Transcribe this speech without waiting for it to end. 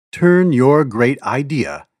Turn your great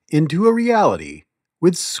idea into a reality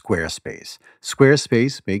with Squarespace.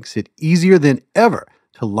 Squarespace makes it easier than ever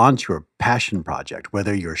to launch your passion project,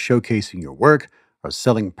 whether you're showcasing your work or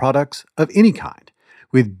selling products of any kind.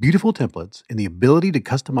 With beautiful templates and the ability to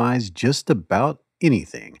customize just about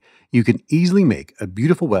anything, you can easily make a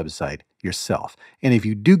beautiful website yourself. And if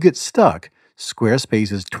you do get stuck,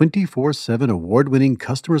 Squarespace's 24/7 award-winning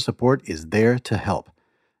customer support is there to help.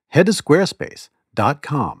 Head to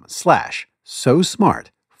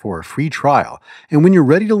squarespace.com/so-smart for a free trial. And when you're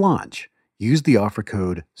ready to launch, use the offer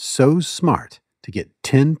code SOSMART to get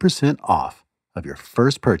 10% off of your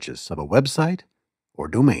first purchase of a website or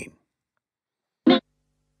domain.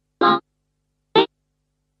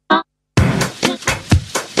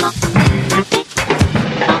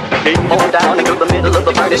 Came on down into the middle of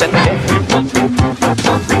the party and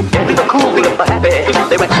into the cool beat of the happy,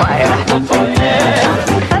 they went quiet.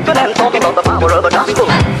 Thankful and talking about the power of the gospel.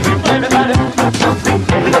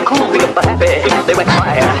 Into the cool beat of the happy, they went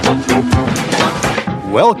quiet.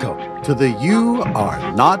 Welcome to the You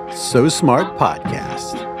Are Not So Smart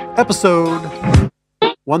podcast, episode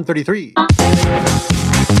 133.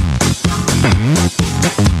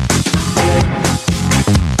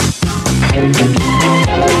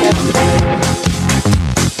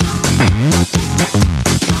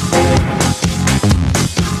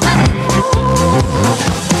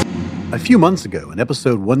 A few months ago, in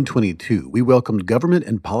episode 122, we welcomed government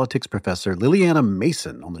and politics professor Lilliana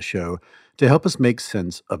Mason on the show to help us make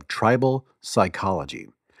sense of tribal psychology.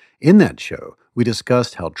 In that show, we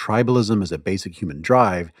discussed how tribalism is a basic human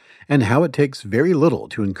drive and how it takes very little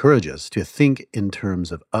to encourage us to think in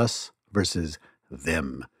terms of us versus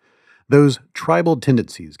them. Those tribal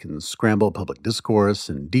tendencies can scramble public discourse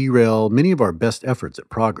and derail many of our best efforts at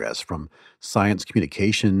progress, from science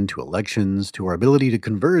communication to elections to our ability to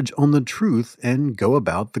converge on the truth and go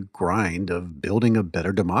about the grind of building a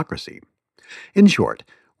better democracy. In short,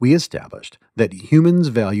 we established that humans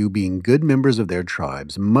value being good members of their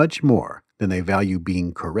tribes much more than they value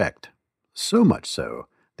being correct. So much so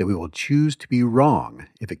that we will choose to be wrong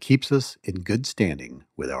if it keeps us in good standing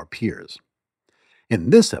with our peers. In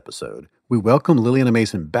this episode, we welcome Lilliana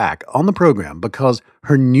Mason back on the program because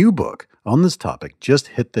her new book on this topic just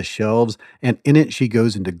hit the shelves, and in it she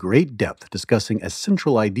goes into great depth discussing a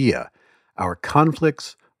central idea: our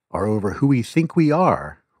conflicts are over who we think we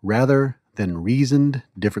are rather than reasoned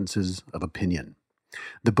differences of opinion.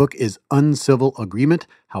 The book is Uncivil Agreement: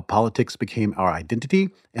 How Politics Became Our Identity.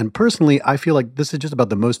 And personally, I feel like this is just about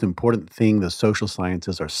the most important thing the social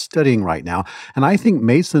sciences are studying right now. And I think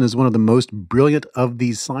Mason is one of the most brilliant of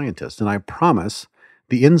these scientists. And I promise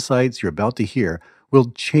the insights you're about to hear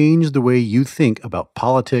will change the way you think about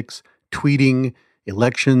politics, tweeting,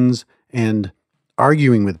 elections, and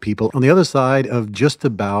arguing with people on the other side of just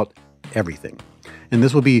about everything. And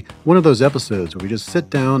this will be one of those episodes where we just sit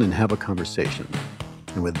down and have a conversation.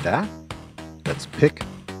 And with that, let's pick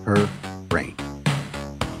her brain.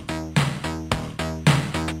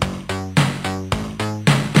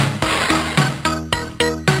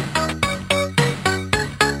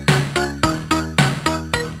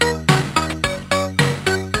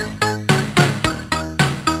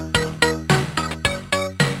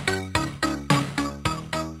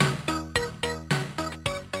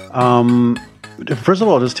 First of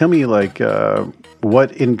all, just tell me,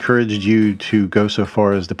 what encouraged you to go so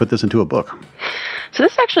far as to put this into a book? So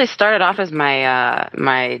this actually started off as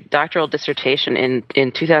my doctoral dissertation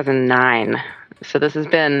in 2009. So this has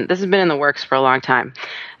been in the works for a long time.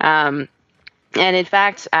 And in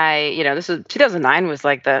fact, this was 2009 was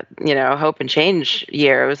like the, hope and change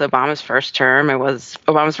year. It was Obama's first term. It was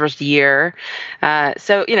Obama's first year. This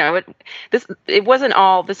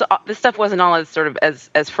stuff wasn't all as sort of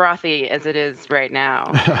as frothy as it is right now.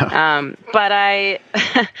 But I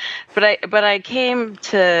came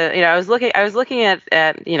to, I was looking at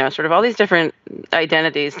sort of all these different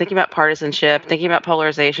identities, thinking about partisanship, thinking about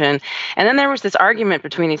polarization. And then there was this argument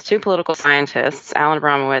between these two political scientists, Alan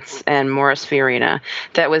Abramowitz and Morris Fiorina,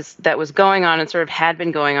 that was going on and sort of had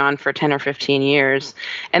been going on for 10 or 15 years.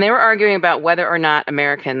 And they were arguing about whether or not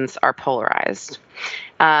Americans are polarized.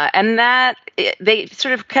 And that they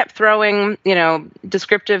sort of kept throwing,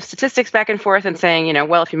 descriptive statistics back and forth and saying,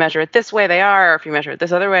 well, if you measure it this way, they are, or if you measure it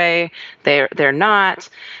this other way, they're not.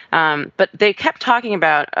 But they kept talking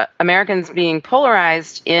about Americans being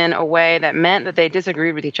polarized in a way that meant that they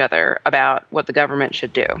disagreed with each other about what the government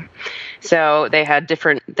should do. So they had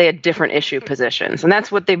different issue positions, and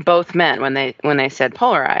that's what they both meant when they said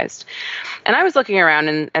polarized. And I was looking around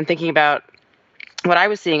and thinking about what I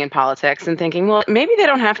was seeing in politics and thinking, well, maybe they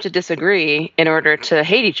don't have to disagree in order to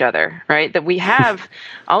hate each other, right? That we have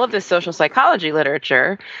all of this social psychology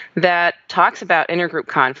literature that talks about intergroup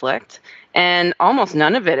conflict, and almost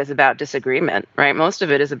none of it is about disagreement, right? Most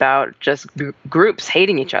of it is about just groups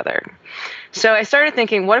hating each other. So I started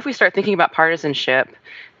thinking, what if we start thinking about partisanship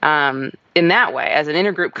in that way, as an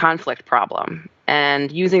intergroup conflict problem,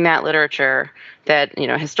 and using that literature that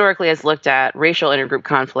historically has looked at racial intergroup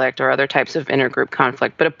conflict or other types of intergroup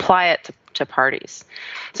conflict, but apply it to parties.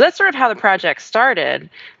 So that's sort of how the project started,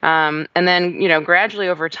 and then gradually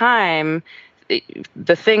over time,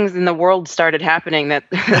 the things in the world started happening that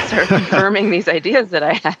started confirming these ideas that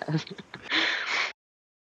I have.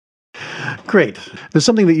 Great. There's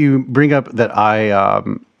something that you bring up that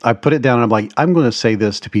I put it down and I'm like, I'm going to say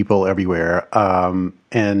this to people everywhere,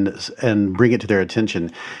 and bring it to their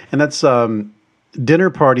attention. And that's dinner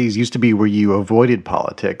parties used to be where you avoided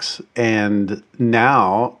politics, and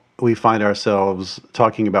now we find ourselves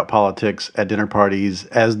talking about politics at dinner parties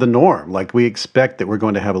as the norm. Like, we expect that we're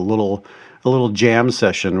going to have a little jam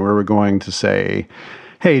session where we're going to say,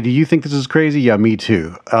 hey, do you think this is crazy? Yeah, me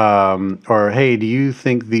too. Or, hey, do you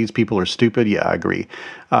think these people are stupid? Yeah, I agree.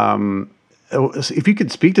 If you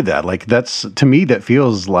could speak to that, like, that's, to me, that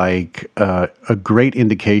feels like a great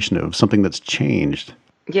indication of something that's changed.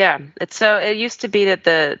 Yeah, it used to be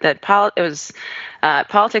that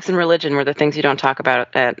politics and religion were the things you don't talk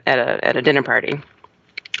about at a dinner party,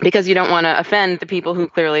 because you don't want to offend the people who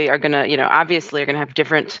clearly are going to, obviously are going to have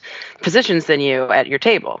different positions than you at your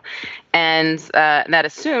table. And that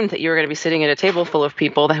assumed that you were going to be sitting at a table full of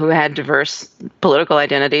people who had diverse political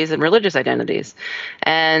identities and religious identities.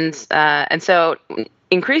 And so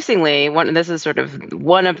increasingly, this is sort of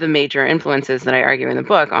one of the major influences that I argue in the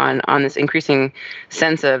book on this increasing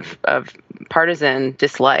sense of partisan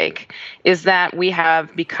dislike, is that we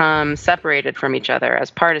have become separated from each other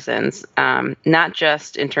as partisans, not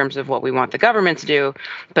just in terms of what we want the government to do,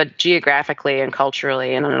 but geographically and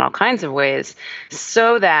culturally and in all kinds of ways,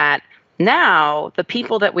 so that now the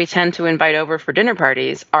people that we tend to invite over for dinner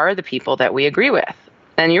parties are the people that we agree with.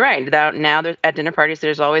 And you're right. Now at dinner parties,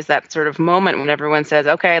 there's always that sort of moment when everyone says,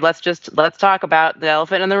 okay, let's talk about the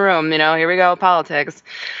elephant in the room. Here we go, politics.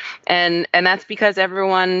 And that's because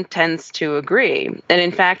everyone tends to agree. And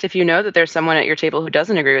in fact, if you know that there's someone at your table who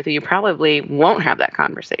doesn't agree with you, you probably won't have that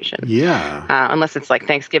conversation. Yeah. Unless it's like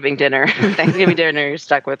Thanksgiving dinner. Thanksgiving dinner, you're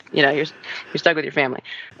stuck with you're stuck with your family.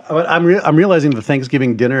 I'm realizing the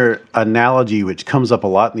Thanksgiving dinner analogy, which comes up a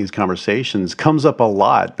lot in these conversations, comes up a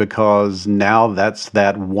lot because now that's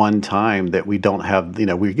that one time that we don't have,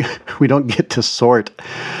 we don't get to sort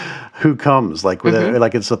who comes, like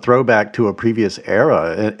like it's a throwback to a previous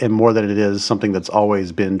era, and more than it is something that's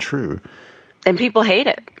always been true. And people hate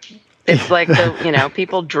it. It's like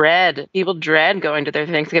people dread going to their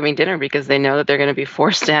Thanksgiving dinner because they know that they're going to be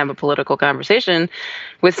forced to have a political conversation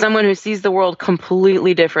with someone who sees the world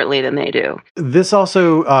completely differently than they do. This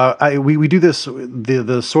also, we do this,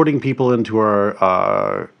 the sorting people into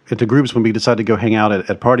our into groups when we decide to go hang out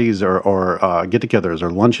at parties or get-togethers or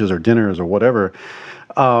lunches or dinners or whatever.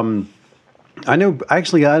 I know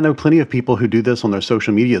plenty of people who do this on their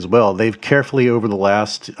social media as well. They've carefully over the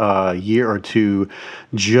last year or two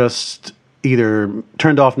just either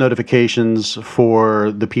turned off notifications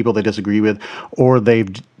for the people they disagree with, or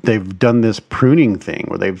they've done this pruning thing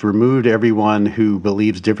where they've removed everyone who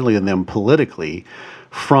believes differently than them politically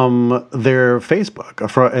from their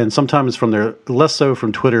Facebook, and sometimes from their, less so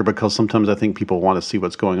from Twitter, because sometimes I think people want to see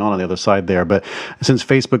what's going on the other side there. But since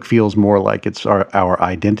Facebook feels more like it's our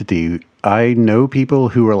identity, I know people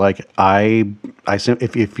who are like,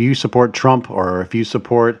 if you support Trump or if you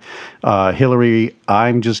support Hillary,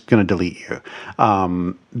 I'm just going to delete you.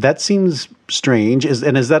 That seems strange. Is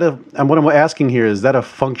that and what I'm asking here, is that a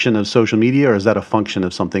function of social media, or is that a function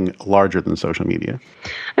of something larger than social media?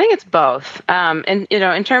 I think it's both. And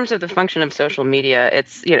in terms of the function of social media,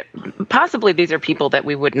 it's possibly these are people that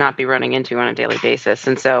we would not be running into on a daily basis,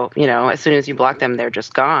 and so as soon as you block them, they're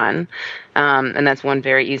just gone. And that's one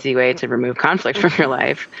very easy way to remove conflict from your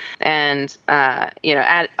life. And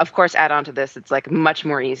of course, add on to this, it's like much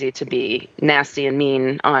more easy to be nasty and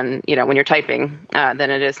mean on when you're typing than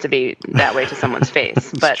it is to be that way to someone's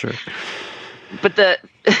face. That's true. But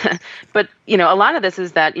a lot of this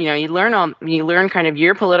is that you learn kind of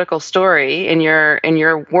your political story in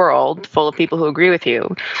your world full of people who agree with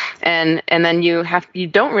you, and then you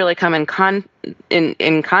don't really come in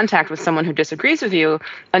contact with someone who disagrees with you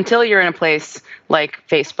until you're in a place like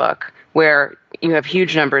Facebook, where you have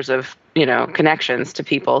huge numbers of connections to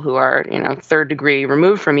people who are, third degree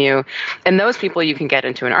removed from you. And those people you can get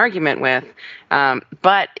into an argument with.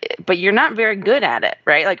 But you're not very good at it,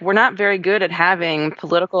 right? Like, we're not very good at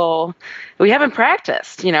we haven't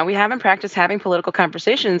practiced, we haven't practiced having political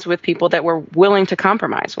conversations with people that we're willing to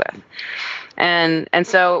compromise with. And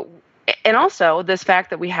also this fact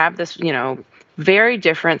that we have this, very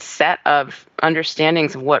different set of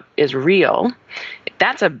understandings of what is real,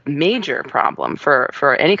 that's a major problem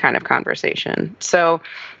for any kind of conversation. So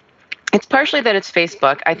it's partially that it's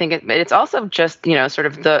Facebook. I think it's also just, sort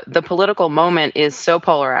of the political moment is so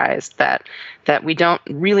polarized that we don't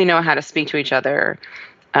really know how to speak to each other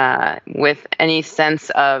with any sense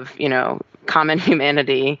of, common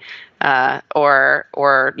humanity or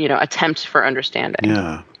attempt for understanding.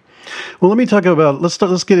 Yeah. Well, let me talk about, let's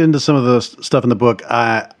get into some of the stuff in the book.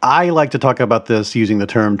 I like to talk about this using the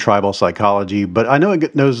term tribal psychology, but I know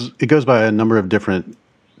it goes by a number of different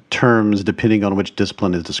terms depending on which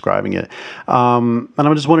discipline is describing it. And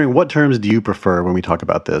I'm just wondering, what terms do you prefer when we talk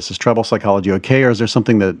about this? Is tribal psychology okay, or is there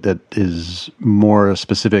something that is more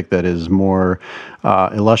specific, that is more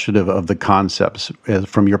illustrative of the concepts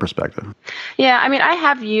from your perspective? Yeah, I mean, I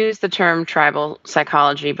have used the term tribal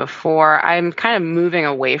psychology before. I'm kind of moving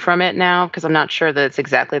away from it now because I'm not sure that it's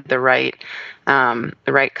exactly the right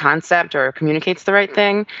concept or communicates the right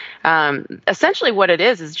thing. Essentially what it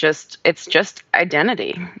is just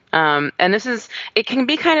identity. And it can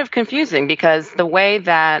be kind of confusing because the way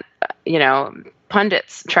that,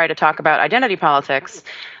 pundits try to talk about identity politics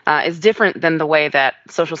is different than the way that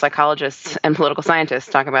social psychologists and political scientists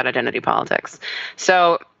talk about identity politics.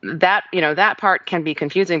 So that part can be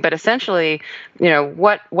confusing, but essentially,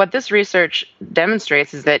 what this research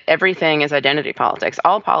demonstrates is that everything is identity politics.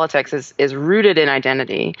 All politics is rooted in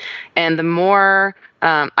identity, and the more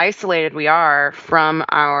isolated we are from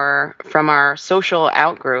our social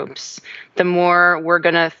outgroups, the more we're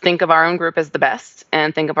going to think of our own group as the best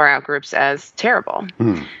and think of our outgroups as terrible.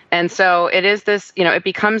 And so it is this, it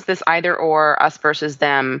becomes this either or, us versus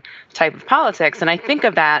them type of politics. And I think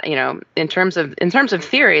of that, in terms of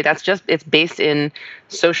theory, it's based in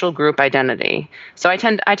social group identity. So I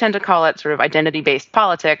tend to call it sort of identity-based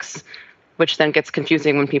politics, which then gets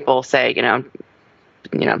confusing when people say,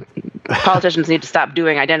 politicians need to stop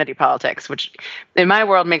doing identity politics, which in my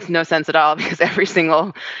world makes no sense at all, because every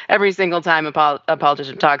single time a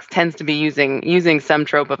politician talks tends to be using some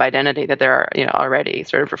trope of identity that they're already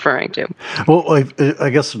sort of referring to. Well, I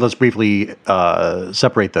guess let's briefly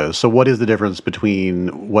separate those. So what is the difference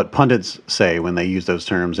between what pundits say when they use those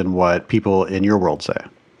terms and what people in your world say?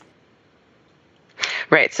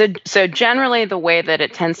 Right. So generally, the way that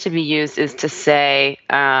it tends to be used is to say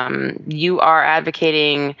you are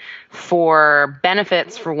advocating for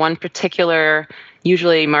benefits for one particular,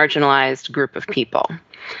 usually marginalized group of people,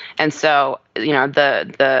 and so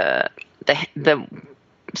the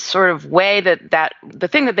sort of way that the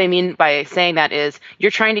thing that they mean by saying that is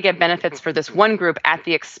you're trying to get benefits for this one group at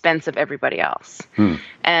the expense of everybody else.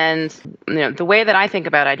 And the way that I think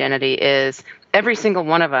about identity is every single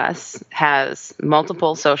one of us has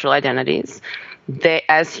multiple social identities.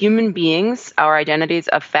 As human beings, our identities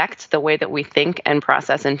affect the way that we think and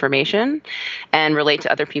process information and relate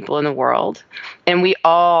to other people in the world. And we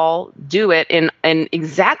all do it in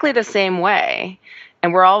exactly the same way.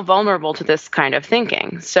 And we're all vulnerable to this kind of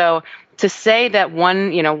thinking. So to say that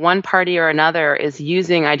one party or another is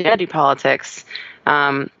using identity politics,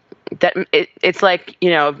 it's like,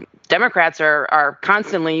 Democrats are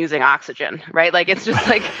constantly using oxygen, right? Like, it's just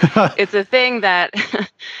like, it's a thing that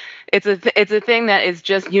it's a thing that is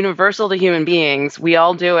just universal to human beings. We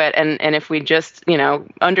all do it. And if we just,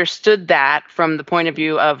 understood that from the point of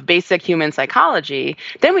view of basic human psychology,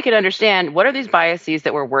 then we could understand what are these biases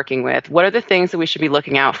that we're working with? What are the things that we should be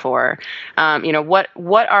looking out for?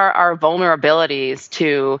 What are our vulnerabilities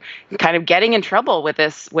to kind of getting in trouble with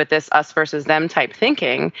this us versus them type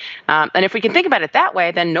thinking? And if we can think about it that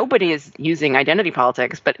way, then nobody is using identity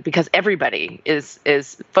politics, but because everybody is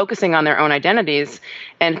focusing on their own identities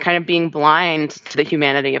and kind of being blind to the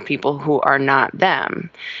humanity of people who are not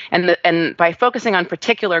them. And by focusing on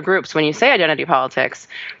particular groups, when you say identity politics,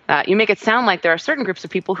 you make it sound like there are certain groups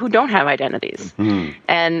of people who don't have identities.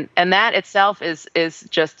 And that itself is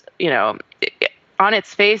just, on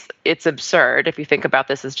its face, it's absurd if you think about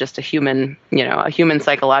this as just a human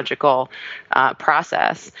psychological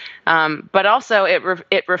process. But also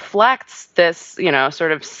it reflects this,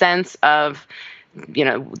 sort of sense of,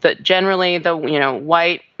 generally the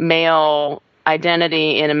white male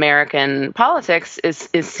identity in American politics is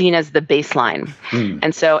seen as the baseline.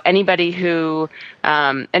 And so anybody who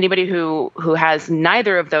has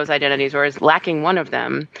neither of those identities or is lacking one of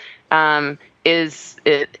them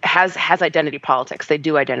it has identity politics. They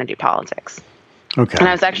do identity politics. Okay. And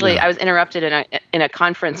I was interrupted in a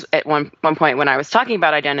conference at one point when I was talking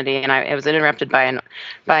about identity, and I was interrupted by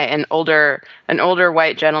an older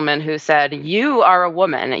white gentleman who said, "You are a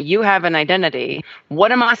woman. You have an identity.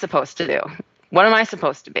 What am I supposed to do? What am I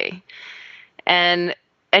supposed to be?" And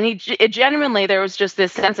it genuinely, there was just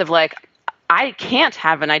this sense of like, I can't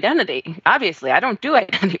have an identity. Obviously, I don't do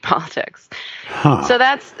identity politics. Huh. So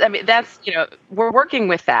that's we're working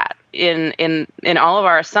with that in all of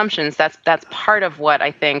our assumptions. That's part of what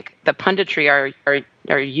I think the punditry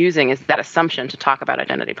are using, is that assumption to talk about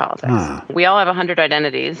identity politics. Huh. We all have 100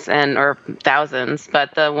 identities or thousands,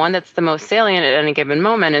 but the one that's the most salient at any given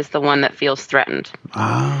moment is the one that feels threatened.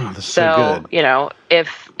 Ah, that's so good.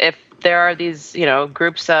 If there are these,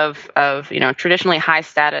 groups of traditionally high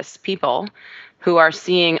status people who are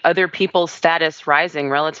seeing other people's status rising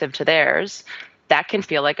relative to theirs, that can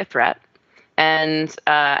feel like a threat. And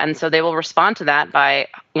so they will respond to that by,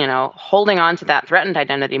 holding on to that threatened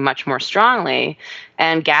identity much more strongly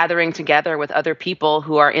and gathering together with other people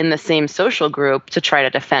who are in the same social group to try to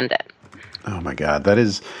defend it. Oh my God,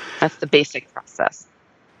 that's the basic process.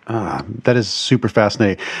 That is super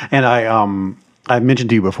fascinating. And I mentioned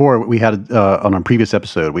to you before, we had on a previous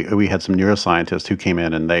episode, we had some neuroscientists who came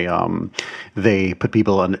in, and they put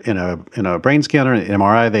people in a brain scanner, an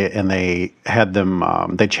MRI, they had them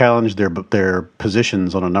they challenged their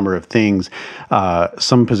positions on a number of things.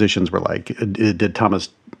 Some positions were like, did Thomas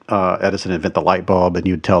Edison invent the light bulb? And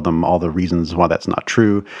you'd tell them all the reasons why that's not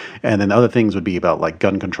true. And then other things would be about like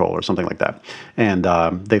gun control or something like that. And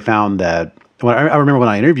they found that. I remember when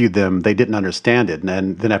I interviewed them, they didn't understand it,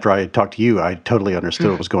 and then after I talked to you, I totally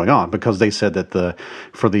understood what was going on, because they said that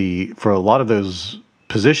for a lot of those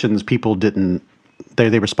positions, people didn't.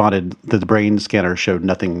 They responded that the brain scanner showed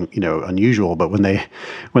nothing unusual, but when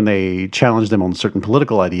they challenged them on certain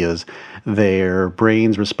political ideas, their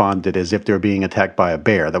brains responded as if they were being attacked by a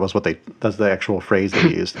bear. That's the actual phrase they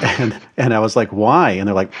used, and I was like, why? And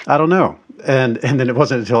they're like, I don't know. And then it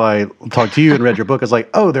wasn't until I talked to you and read your book, I was like,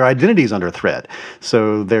 oh, their identity is under threat.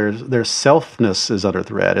 So their selfness is under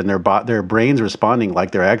threat, and their brains responding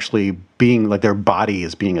like they're actually being, like their body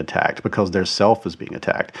is being attacked because their self is being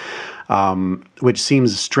attacked, which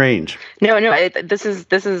seems strange. No. This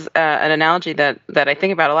is an analogy that I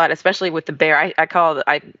think about a lot, especially with the bear.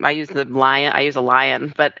 I use the lion. I use a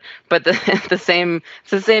lion, but the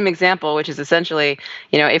same example, which is essentially,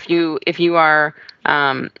 if you are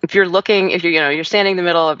if you're standing in the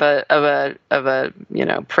middle of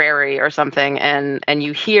a prairie or something, and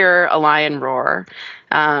you hear a lion roar,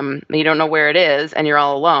 you don't know where it is, and you're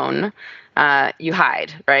all alone, you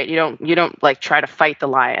hide, right? You don't like try to fight the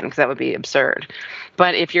lion, because that would be absurd.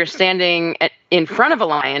 But if you're standing in front of a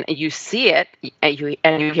lion and you see it, and you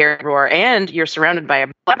hear it roar, and you're surrounded by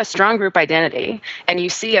a strong group identity, and you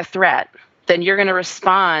see a threat, then you're going to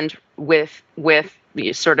respond with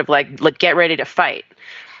sort of like get ready to fight.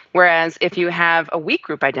 Whereas if you have a weak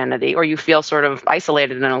group identity, or you feel sort of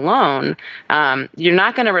isolated and alone, you're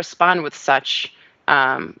not going to respond with such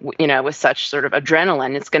sort of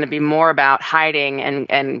adrenaline. It's going to be more about hiding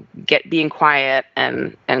and being quiet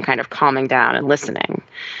and kind of calming down and listening.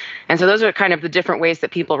 And so those are kind of the different ways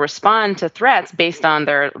that people respond to threats based on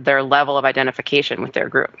their level of identification with their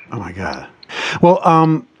group. Oh my God.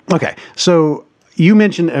 Well, okay. So you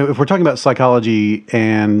mentioned, if we're talking about psychology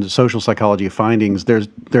and social psychology findings, there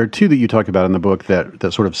are two that you talk about in the book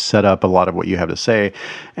that sort of set up a lot of what you have to say.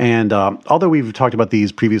 And although we've talked about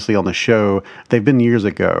these previously on the show, they've been years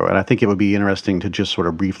ago. And I think it would be interesting to just sort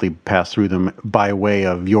of briefly pass through them by way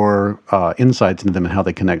of your insights into them and how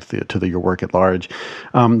they connect to your work at large.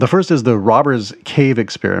 The first is the Robbers Cave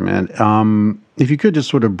experiment. If you could just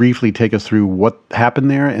sort of briefly take us through what happened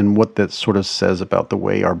there and what that sort of says about the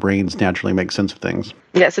way our brains naturally make sense of things.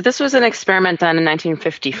 Yeah, so this was an experiment done in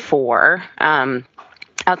 1954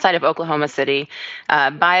 outside of Oklahoma City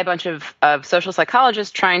by a bunch of social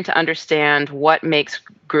psychologists trying to understand what makes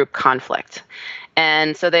group conflict.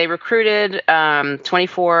 And so they recruited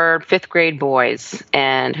 24 fifth grade boys,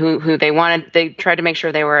 and who they tried to make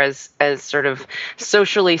sure they were as sort of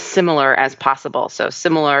socially similar as possible. So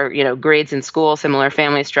similar, grades in school, similar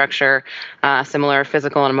family structure, similar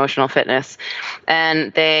physical and emotional fitness.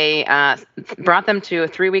 And they brought them to a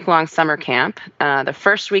 3-week-long summer camp. The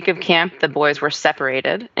first week of camp, the boys were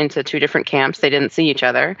separated into 2 different camps. They didn't see each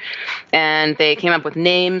other. And they came up with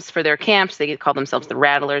names for their camps. They called themselves the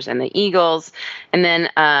Rattlers and the Eagles. And then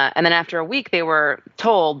after a week, they were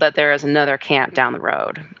told that there is another camp down the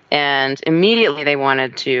road, and immediately they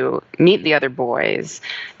wanted to meet the other boys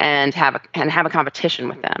and have a competition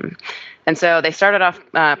with them. And so they started off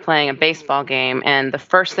playing a baseball game, and the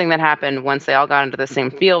first thing that happened once they all got into the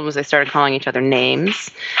same field was they started calling each other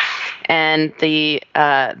names. And the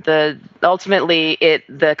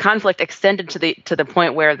conflict extended to the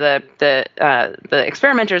point where the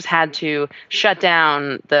experimenters had to shut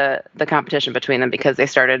down the competition between them because they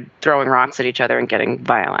started throwing rocks at each other and getting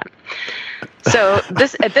violent. So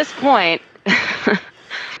at this point,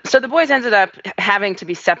 so the boys ended up having to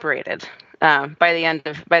be separated by the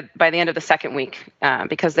end of the second week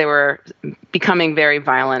because they were becoming very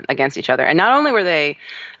violent against each other. And not only were they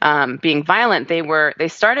being violent, they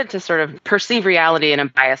started to sort of perceive reality in a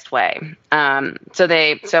biased way.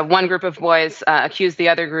 So one group of boys accused the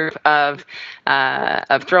other group of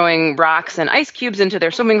throwing rocks and ice cubes into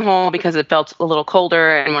their swimming hole because it felt a little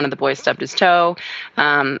colder, and one of the boys stubbed his toe.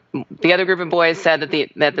 The other group of boys said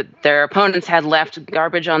that their opponents had left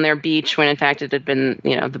garbage on their beach when in fact it had been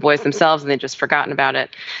the boys themselves, and they'd just forgotten about it.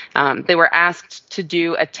 They were asked to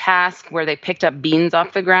do a task where they picked up beans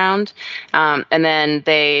off the ground, and then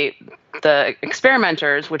the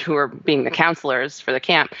experimenters, who were being the counselors for the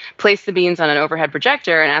camp, placed the beans on an overhead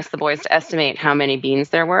projector and asked the boys to estimate how many beans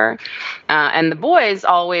there were. And the boys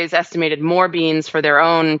always estimated more beans for their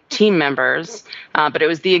own team members, but it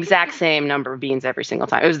was the exact same number of beans every single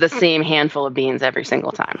time. It was the same handful of beans every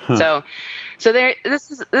single time. Huh. So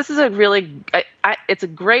this is a really it's a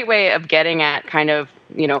great way of getting at kind of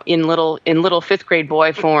in little fifth grade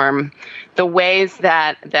boy form the ways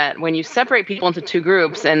that when you separate people into two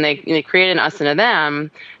groups and they create an us and a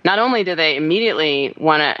them, not only do they immediately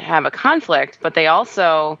want to have a conflict, but they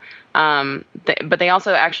also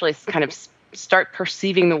actually kind of start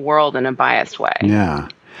perceiving the world in a biased way. Yeah.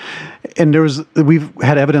 And we've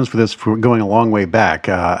had evidence for this for going a long way back.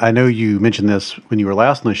 I know you mentioned this when you were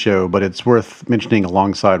last on the show, but it's worth mentioning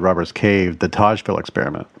alongside Robbers Cave, the Tajfel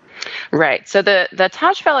experiment. Right. So the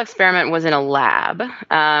Tajfel experiment was in a lab,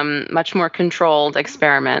 much more controlled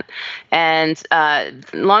experiment. And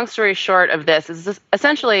long story short of this is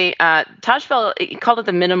essentially Tajfel called it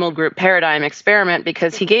the minimal group paradigm experiment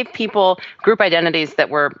because he gave people group identities that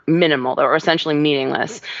were minimal, that were essentially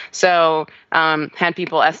meaningless. So had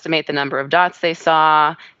people estimate the number of dots they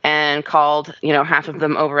saw and called, half of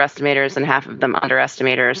them overestimators and half of them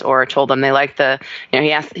underestimators, or told them they liked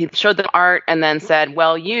he showed them art and then said,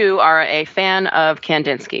 well, you are a fan of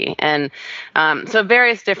Kandinsky. And so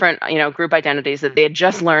various different, group identities that they had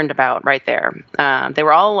just learned about right there. They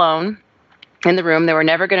were all alone in the room. They were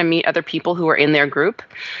never going to meet other people who were in their group.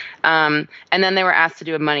 And then they were asked to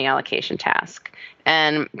do a money allocation task.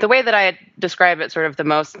 And the way that I describe it,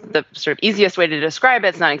 the sort of easiest way to describe it,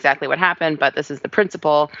 it's not exactly what happened, but this is the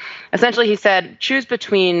principle. Essentially, he said, choose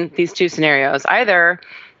between these two scenarios. Either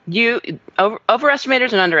you,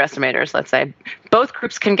 overestimators and underestimators, let's say, both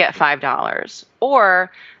groups can get $5,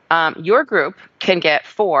 or your group can get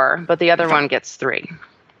 $4, but the other one gets $3.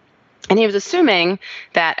 And he was assuming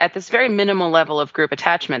that at this very minimal level of group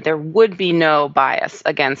attachment, there would be no bias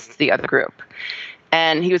against the other group.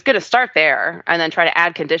 And he was going to start there and then try to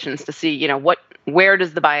add conditions to see, where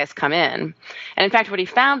does the bias come in? And in fact, what he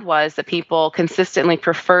found was that people consistently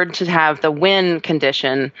preferred to have the win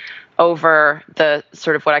condition over the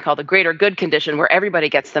sort of what I call the greater good condition, where everybody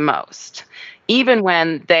gets the most. Even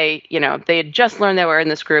when they had just learned they were in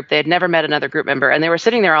this group, they had never met another group member, and they were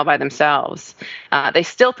sitting there all by themselves, they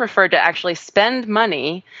still preferred to actually spend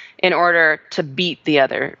money in order to beat the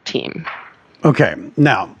other team. Okay,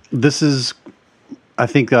 now I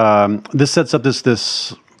think this sets up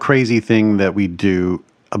this crazy thing that we do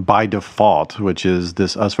by default, which is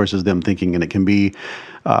this us versus them thinking, and it can be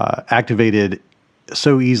activated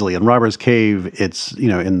so easily. In Robbers Cave, it's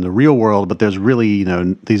in the real world, but there's really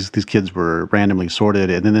these kids were randomly sorted,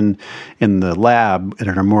 and then in the lab, in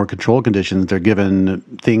our more controlled conditions, they're given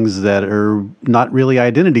things that are not really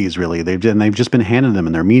identities. Really, they've just been handed them,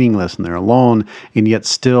 and they're meaningless, and they're alone, and yet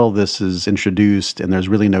still this is introduced, and there's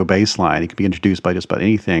really no baseline. It can be introduced by just about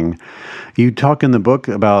anything. You talk in the book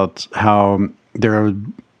about how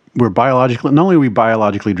we're biologically, not only are we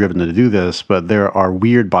biologically driven to do this, but there are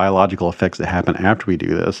weird biological effects that happen after we do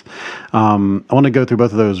this. I want to go through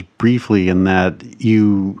both of those briefly in that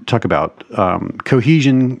you talk about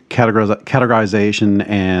cohesion, categorization,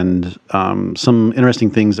 and some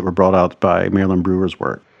interesting things that were brought out by Marilyn Brewer's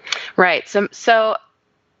work. Right. So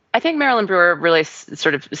I think Marilyn Brewer really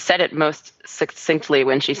sort of said it most succinctly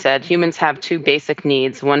when she said humans have two basic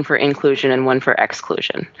needs, one for inclusion and one for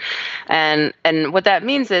exclusion. And what that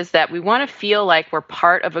means is that we want to feel like we're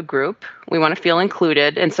part of a group. We want to feel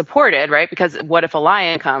included and supported, right? Because what if a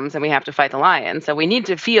lion comes and we have to fight the lion? So we need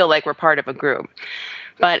to feel like we're part of a group.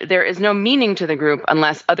 but there is no meaning to the group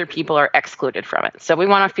unless other people are excluded from it. So we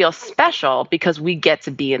want to feel special because we get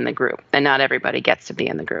to be in the group, and not everybody gets to be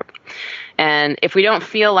in the group. And if we don't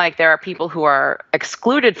feel like there are people who are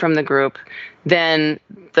excluded from the group, then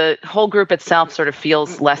the whole group itself sort of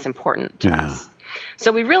feels less important to us.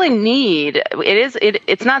 So we really need,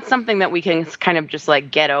 it's not something that we can kind of just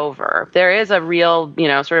like get over. There is a real,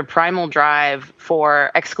 sort of primal drive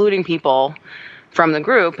for excluding people from the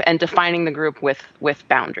group and defining the group with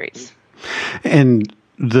boundaries. And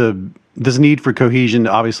this need for cohesion,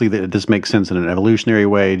 obviously, this makes sense in an evolutionary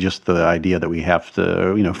way. Just the idea that we have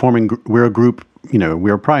to, we're a group,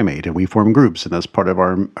 we're a primate, and we form groups, and that's part of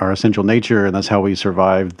our essential nature, and that's how we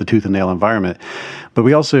survive the tooth and nail environment. But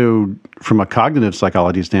we also, from a cognitive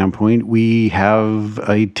psychology standpoint, we have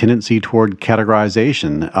a tendency toward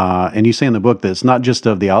categorization. And you say in the book that it's not just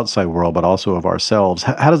of the outside world, but also of ourselves.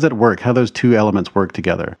 How does that work? How do those two elements work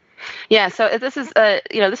together? Yeah, so this is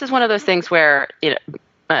this is one of those things where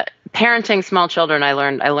parenting small children, I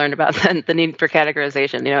learned about the need for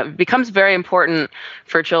categorization. It becomes very important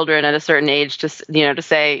for children at a certain age to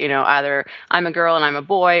say either I'm a girl and I'm a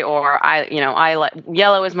boy, or I like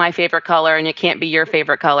yellow is my favorite color and it can't be your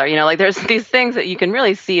favorite color. Like there's these things that you can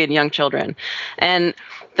really see in young children, and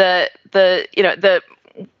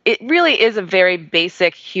it really is a very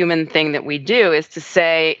basic human thing that we do, is to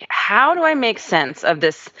say, how do I make sense of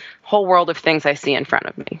this whole world of things I see in front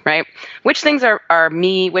of me, right? Which things are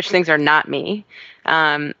me, which things are not me,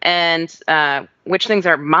 and which things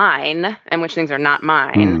are mine and which things are not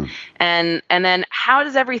mine. And then how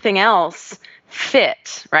does everything else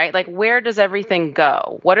fit, right? Like, where does everything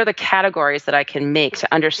go? What are the categories that I can make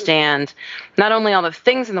to understand not only all the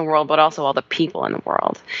things in the world, but also all the people in the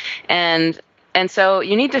world? And so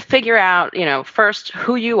you need to figure out, first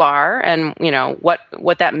who you are and,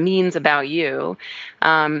 what that means about you.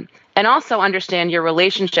 And also understand your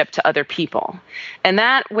relationship to other people. And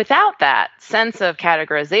that, without that sense of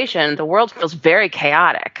categorization, the world feels very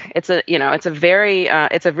chaotic. It's a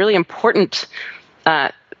really important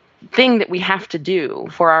thing that we have to do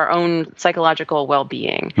for our own psychological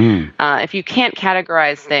well-being. If you can't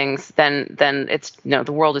categorize things, then it's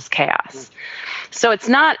the world is chaos. So it's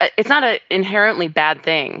not an inherently bad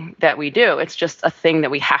thing that we do. It's just a thing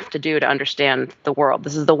that we have to do to understand the world.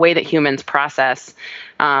 This is the way that humans process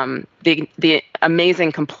the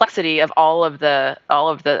amazing complexity of all of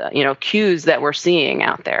the cues that we're seeing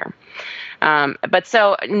out there. But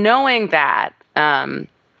so knowing that.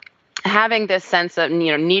 Having this sense of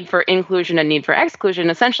need for inclusion and need for exclusion,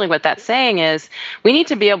 essentially what that's saying is we need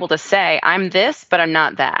to be able to say, I'm this, but I'm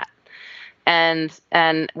not that. And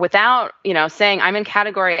without saying I'm in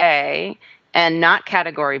category A and not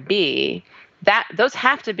category B, those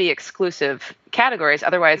have to be exclusive categories.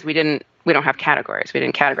 Otherwise, we don't have categories. We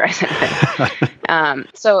didn't categorize anything.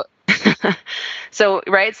 So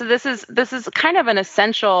right. So this is kind of an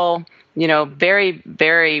essential, very,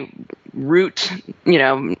 very root,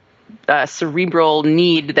 cerebral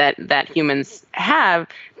need that humans have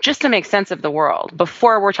just to make sense of the world.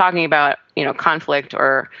 Before we're talking about, conflict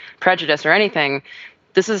or prejudice or anything,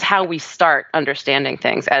 this is how we start understanding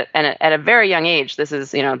things. At a very young age, this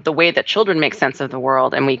is, the way that children make sense of the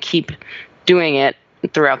world, and we keep doing it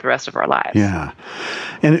throughout the rest of our lives. Yeah.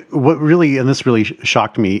 And this really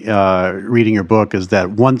shocked me reading your book, is that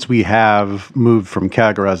once we have moved from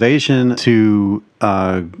categorization to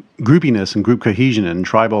groupiness and group cohesion and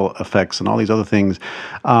tribal effects and all these other things,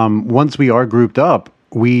 once we are grouped up,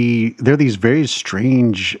 there are these very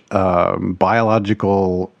strange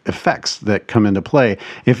biological effects that come into play.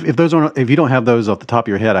 If you don't have those off the top of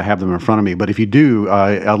your head, I have them in front of me. But if you do,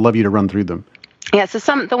 I'd love you to run through them. Yeah, so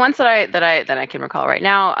the ones that I can recall right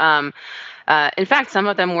now, in fact, some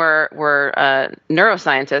of them were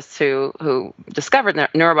neuroscientists who discovered them,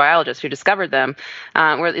 neurobiologists who discovered them,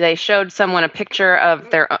 where they showed someone a picture of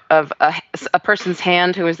a person's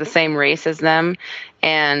hand who was the same race as them,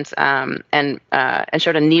 and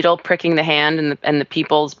showed a needle pricking the hand, and the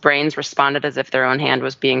people's brains responded as if their own hand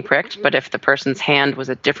was being pricked. But if the person's hand was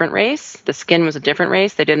a different race, the skin was a different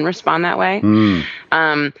race, they didn't respond that way.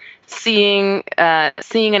 Seeing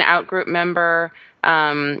an out-group member,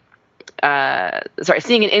 seeing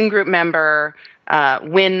an in-group member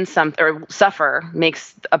win or suffer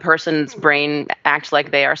makes a person's brain act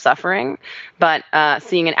like they are suffering, but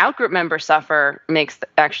seeing an out-group member suffer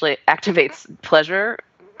actually activates pleasure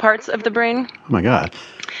parts of the brain. Oh my God.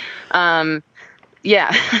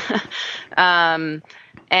 Yeah.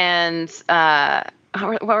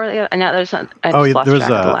 What were they? No, there's not. I just lost track of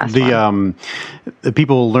the last one. The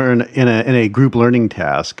people learn in a group learning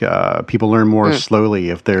task. People learn more slowly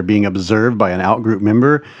if they're being observed by an out-group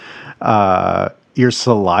member. your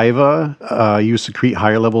saliva, you secrete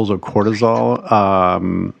higher levels of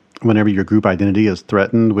cortisol whenever your group identity is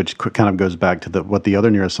threatened, which kind of goes back to what the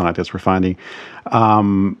other neuroscientists were finding.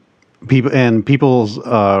 People's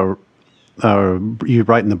you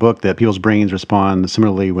write in the book that people's brains respond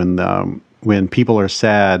similarly when people are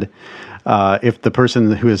sad. If the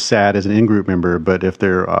person who is sad is an in-group member, but if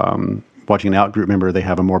they're watching an out-group member, they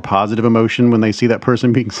have a more positive emotion when they see that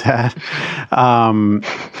person being sad. I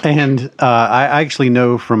actually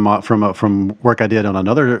know from work I did on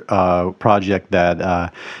another project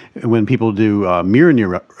that when people do mirror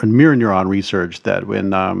neuron research, that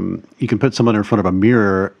when you can put someone in front of a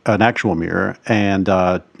mirror, an actual mirror, and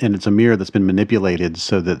it's a mirror that's been manipulated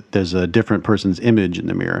so that there's a different person's image in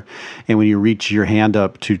the mirror, and when you reach your hand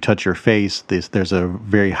up to touch your face, there's a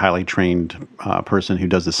very highly trained person who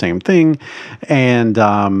does the same thing, and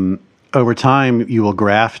over time, you will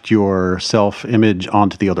graft your self-image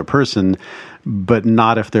onto the other person, but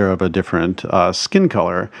not if they're of a different skin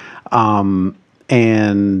color.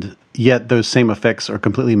 And yet those same effects are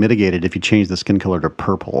completely mitigated if you change the skin color to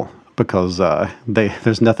purple, because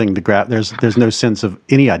there's nothing to grab. There's no sense of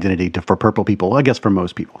any identity for purple people, I guess for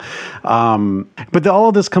most people. But all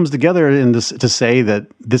of this comes together to say that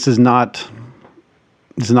this is not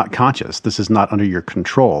conscious. This is not under your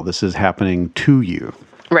control. This is happening to you.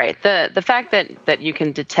 Right. The fact that you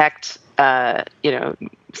can detect,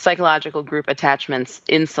 psychological group attachments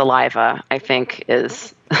in saliva, I think,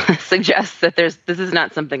 suggests that this is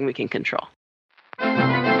not something we can control.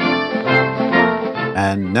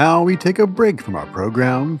 And now we take a break from our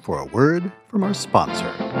program for a word from our sponsor.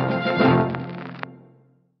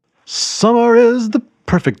 Summer is the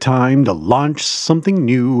perfect time to launch something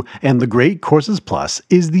new, and the Great Courses Plus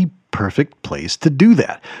is the perfect place to do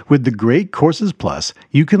that. With the Great Courses Plus,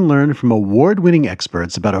 you can learn from award-winning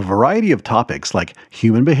experts about a variety of topics like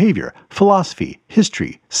human behavior, philosophy,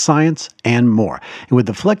 history, science, and more. And with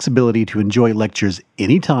the flexibility to enjoy lectures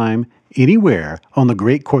anytime, anywhere on the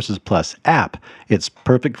Great Courses Plus app, it's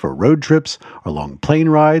perfect for road trips or long plane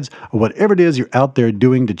rides or whatever it is you're out there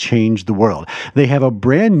doing to change the world. They have a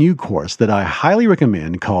brand new course that I highly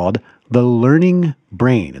recommend called The Learning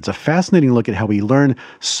Brain. It's a fascinating look at how we learn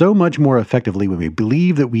so much more effectively when we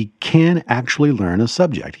believe that we can actually learn a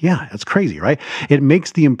subject. Yeah, that's crazy, right? It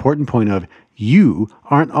makes the important point of you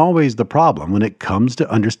aren't always the problem when it comes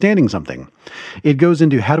to understanding something. It goes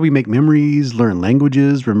into how do we make memories, learn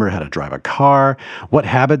languages, remember how to drive a car, what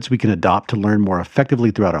habits we can adopt to learn more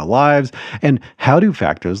effectively throughout our lives, and how do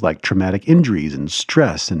factors like traumatic injuries and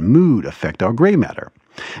stress and mood affect our gray matter.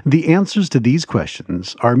 The answers to these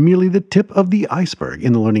questions are merely the tip of the iceberg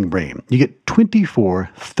in the Learning Brain. You get 24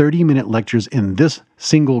 30-minute lectures in this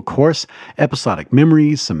single course: episodic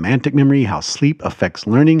memory, semantic memory, how sleep affects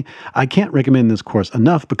learning. I can't recommend this course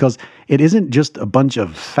enough because it isn't just a bunch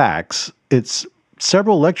of facts. It's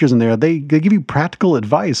several lectures in there. They give you practical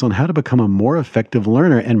advice on how to become a more effective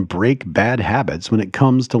learner and break bad habits when it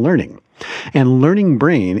comes to learning. And Learning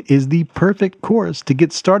Brain is the perfect course to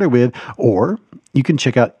get started with, or you can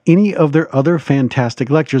check out any of their other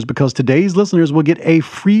fantastic lectures because today's listeners will get a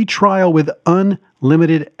free trial with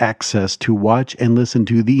unlimited access to watch and listen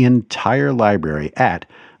to the entire library at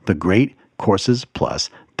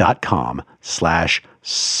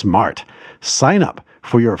thegreatcoursesplus.com/smart. Sign up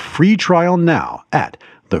for your free trial now at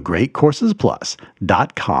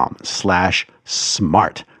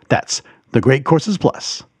thegreatcoursesplus.com/smart. That's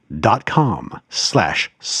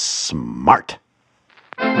thegreatcoursesplus.com/smart.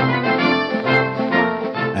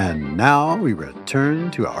 And now we return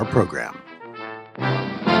to our program.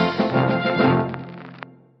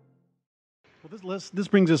 Well, this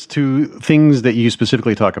brings us to things that you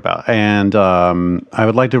specifically talk about. And I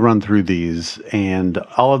would like to run through these. And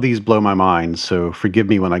all of these blow my mind. So forgive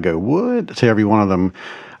me when I go, what? To every one of them.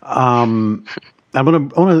 I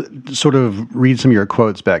want to sort of read some of your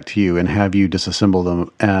quotes back to you and have you disassemble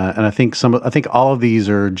them. And I think all of these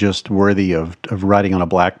are just worthy of writing on a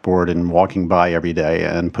blackboard and walking by every day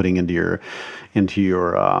and putting into your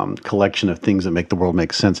collection of things that make the world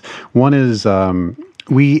make sense. One is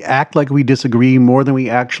we act like we disagree more than we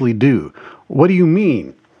actually do. What do you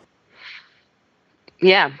mean?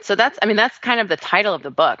 Yeah, so that's kind of the title of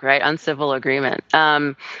the book, right? Uncivil Agreement.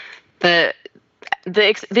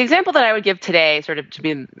 The example that I would give today, sort of to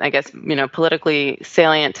be, I guess, politically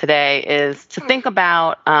salient today, is to think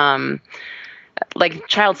about like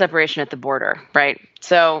child separation at the border, right?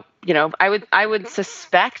 So, I would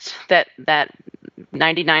suspect that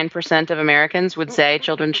 99% of Americans would say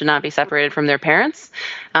children should not be separated from their parents,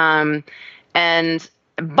 but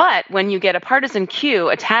when you get a partisan cue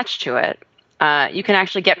attached to it, you can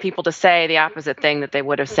actually get people to say the opposite thing that they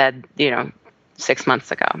would have said, 6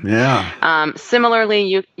 months ago. Yeah.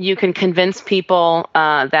 Similarly, you can convince people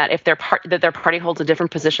that if that their party holds a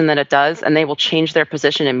different position than it does, and they will change their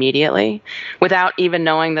position immediately without even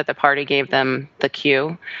knowing that the party gave them the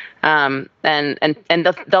cue. And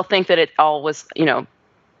they'll think that it all was,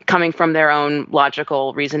 coming from their own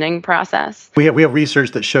logical reasoning process. We have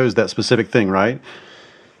research that shows that specific thing, right?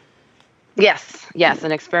 Yes,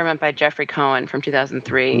 an experiment by Jeffrey Cohen from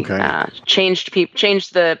 2003 changed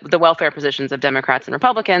the welfare positions of Democrats and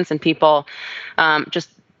Republicans, and people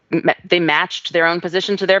they matched their own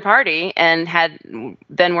position to their party, and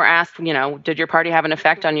then were asked, did your party have an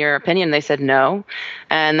effect on your opinion? They said no,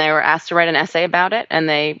 and they were asked to write an essay about it, and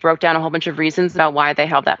they wrote down a whole bunch of reasons about why they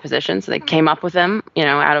held that position. So they came up with them,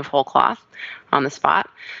 out of whole cloth, on the spot,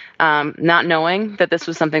 not knowing that this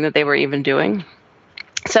was something that they were even doing.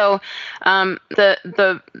 So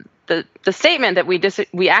the statement that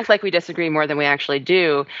we act like we disagree more than we actually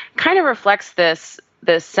do kind of reflects this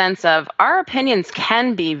sense of our opinions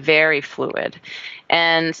can be very fluid,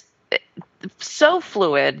 and so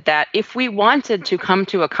fluid that if we wanted to come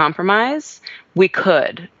to a compromise, we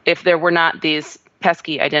could, if there were not these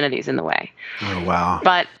pesky identities in the way. Oh, wow.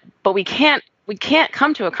 But we can't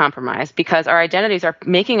come to a compromise because our identities are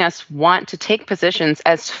making us want to take positions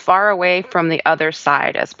as far away from the other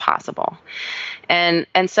side as possible. And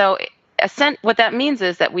so what that means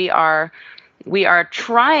is that we are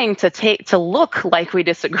trying to look like we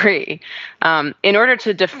disagree in order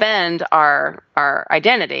to defend our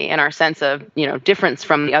identity and our sense of difference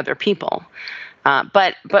from the other people.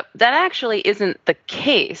 But that actually isn't the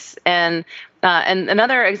case. And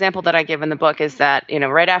another example that I give in the book is that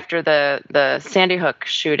right after the Sandy Hook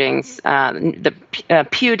shootings, the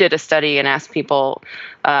Pew did a study and asked people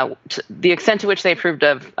the extent to which they approved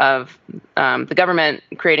of the government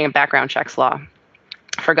creating a background checks law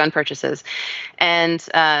for gun purchases, and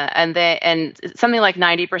something like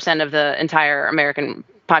 90% of the entire American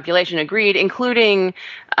population agreed, including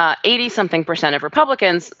 80-something% of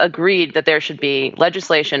Republicans agreed that there should be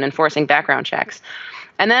legislation enforcing background checks.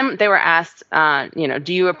 And then they were asked,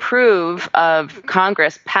 do you approve of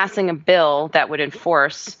Congress passing a bill that would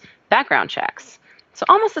enforce background checks? So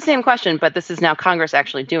almost the same question, but this is now Congress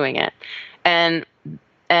actually doing it. And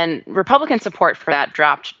Republican support for that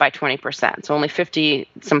dropped by 20%. So only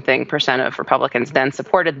 50-something% of Republicans then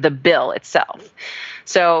supported the bill itself.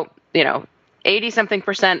 So,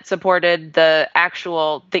 80-something% supported the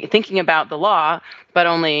actual thinking about the law, but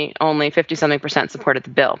only 50-something% supported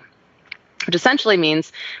the bill. Which essentially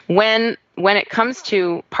means when it comes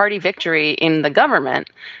to party victory in the government,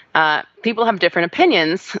 people have different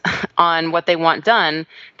opinions on what they want done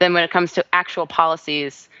than when it comes to actual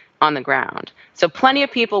policies on the ground. So plenty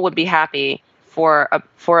of people would be happy for a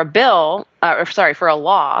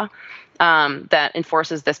law that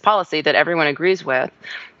enforces this policy that everyone agrees with.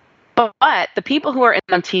 But the people who are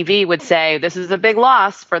on TV would say this is a big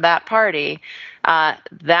loss for that party.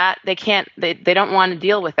 That they don't want to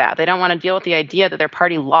deal with that. They don't want to deal with the idea that their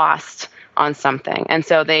party lost on something, and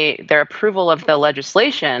so their approval of the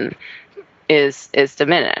legislation is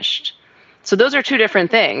diminished. So those are two different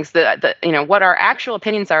things. What our actual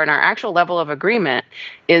opinions are and our actual level of agreement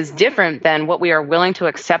is different than what we are willing to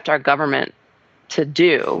accept our government to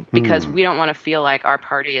do, because we don't want to feel like our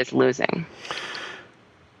party is losing.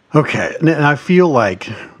 Okay, and I feel like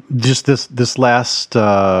just this last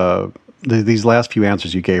these last few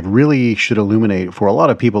answers you gave really should illuminate for a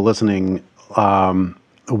lot of people listening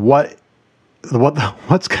what's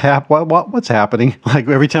happening. Like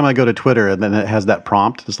every time I go to Twitter and then it has that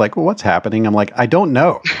prompt, it's like, well, what's happening? I'm like, I don't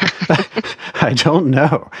know. I don't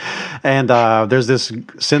know. And there's this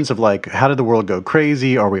sense of like, how did the world go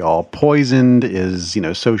crazy? Are we all poisoned? Is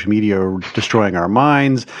social media destroying our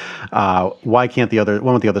minds? Why won't the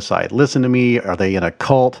other side listen to me? Are they in a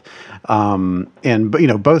cult? And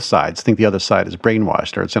both sides think the other side is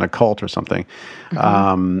brainwashed or it's in a cult or something.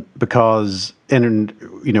 Because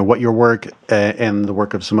what your work and the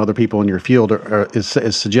work of some other people in your field is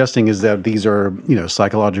suggesting is that these are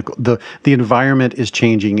psychological. The environment is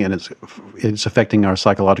changing and it's affecting our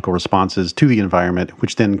psychological responses to the environment,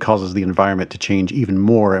 which then causes the environment to change even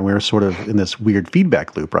more. And we're sort of in this weird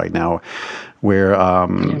feedback loop right now, where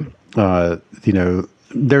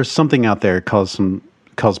there's something out there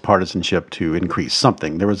cause partisanship to increase.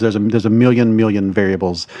 Something there's a million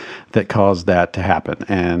variables that cause that to happen,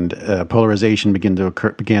 and polarization began to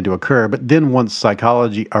occur. But then once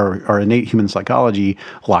psychology, our innate human psychology,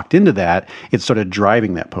 locked into that, it started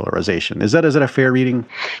driving that polarization. Is that a fair reading?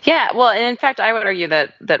 Yeah. Well, and in fact, I would argue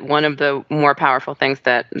that one of the more powerful things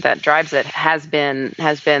that drives it has been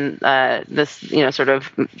this sort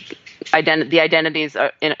of the identities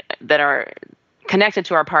that are connected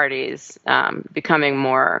to our parties becoming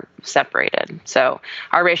more separated. So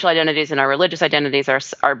our racial identities and our religious identities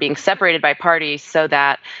are being separated by parties, so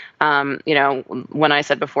that when I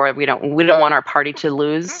said before, we don't want our party to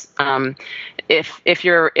lose. If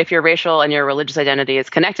your racial and your religious identity is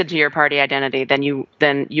connected to your party identity, then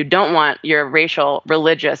you don't want your racial,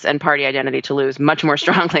 religious, and party identity to lose much more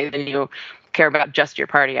strongly than you care about just your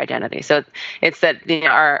party identity. So it's that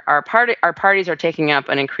our parties are taking up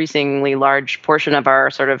an increasingly large portion of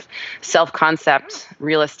our sort of self-concept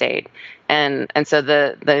real estate, and so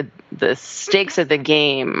the stakes of the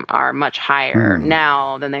game are much higher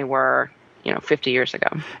now than they were 50 years ago.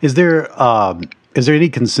 Is there any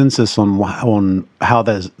consensus on how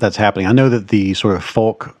that's happening? I know that the sort of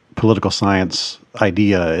folk political science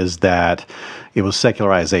idea is that it was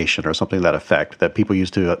secularization or something to that effect, that people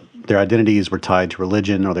used to, their identities were tied to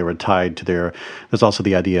religion, or they were tied to there's also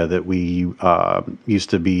the idea that we used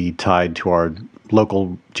to be tied to our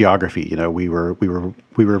local geography. We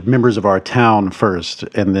were members of our town first,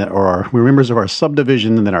 and then, or we were members of our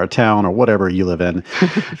subdivision and then our town, or whatever you live in.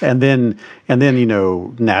 and then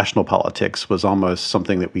national politics was almost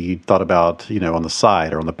something that we thought about, on the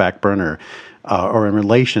side or on the back burner, or in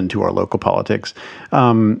relation to our local politics.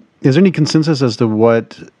 Is there any consensus as to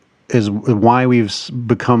why we've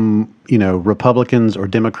become, Republicans or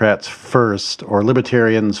Democrats first, or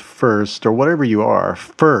libertarians first, or whatever you are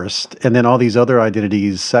first, and then all these other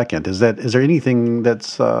identities second? Is there anything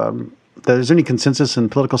is there any consensus in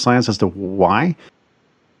political science as to why?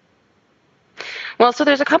 Well, so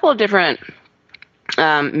there's a couple of different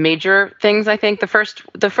major things. I think the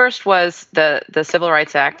first was the Civil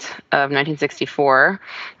Rights Act of 1964,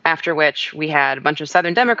 after which we had a bunch of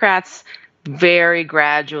Southern Democrats very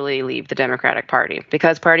gradually leave the Democratic Party,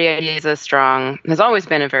 because party identity has always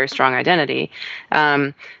been a very strong identity.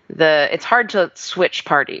 It's hard to switch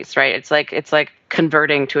parties, right? It's like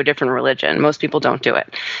converting to a different religion. Most people don't do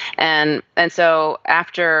it. And so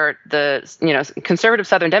after the, conservative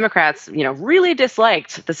Southern Democrats, really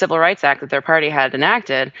disliked the Civil Rights Act that their party had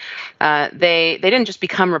enacted, they didn't just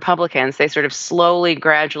become Republicans. They sort of slowly,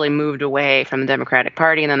 gradually moved away from the Democratic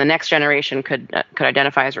Party, and then the next generation could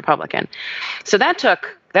identify as Republican. So that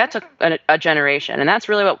took a generation, and that's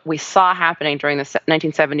really what we saw happening during the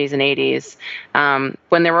 1970s and 80s,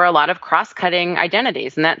 when there were a lot of cross-cutting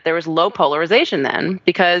identities, and that there was low polarization then,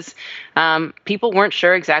 because people weren't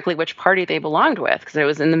sure exactly which party they belonged with, because it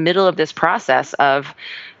was in the middle of this process of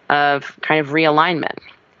kind of realignment.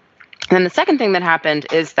 And then the second thing that happened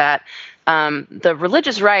is that the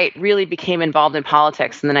religious right really became involved in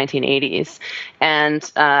politics in the 1980s,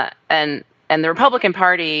 and the Republican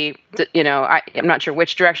Party, I'm not sure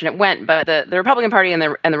which direction it went, but the Republican Party and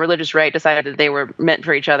the religious right decided that they were meant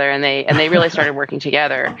for each other, and they really started working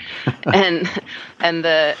together, and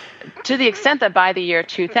to the extent that by the year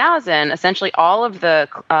 2000, essentially all of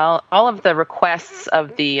the requests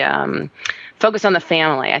of the focus on the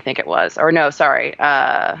family, I think it was, or no, sorry,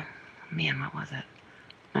 what was it?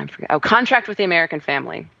 I forget. Oh, contract with the American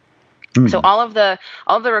family. So all of the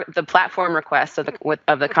platform requests of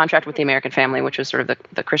the contract with the American family, which was sort of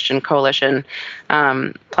the Christian Coalition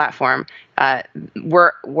platform,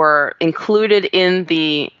 were included in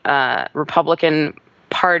the Republican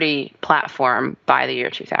Party platform by the year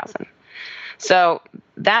 2000. So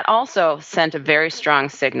that also sent a very strong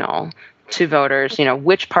signal to voters,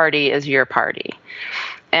 which party is your party.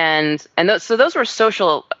 And those were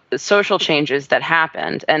social changes that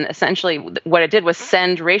happened, and essentially what it did was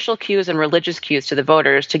send racial cues and religious cues to the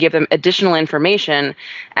voters to give them additional information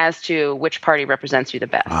as to which party represents you the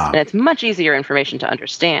best. And it's much easier information to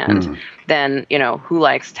understand than who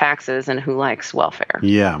likes taxes and who likes welfare.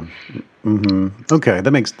 Yeah. Mm-hmm. Okay,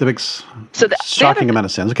 that makes shocking amount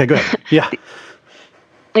of sense. Okay, go ahead. Yeah.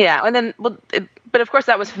 Yeah, and then, but of course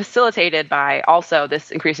that was facilitated by also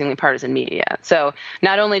this increasingly partisan media. So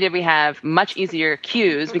not only did we have much easier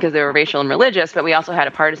cues because they were racial and religious, but we also had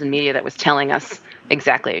a partisan media that was telling us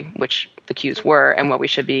exactly which the cues were and what we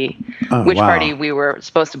should be, party we were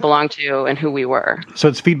supposed to belong to and who we were. So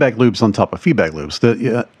it's feedback loops on top of feedback loops.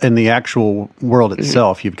 In the actual world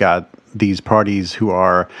itself, you've got these parties who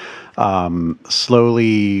are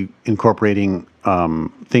slowly incorporating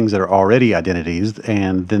things that are already identities,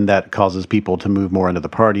 and then that causes people to move more into the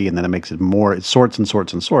party, and then it makes it sorts and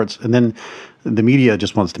sorts and sorts, and then the media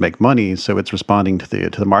just wants to make money, so it's responding to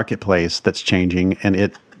the marketplace that's changing, and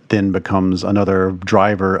it then becomes another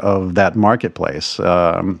driver of that marketplace.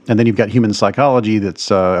 And then you've got human psychology that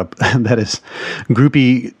is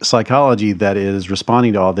groupie psychology that is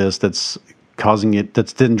responding to all this, that's causing it,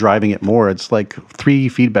 that's then driving it more. It's like three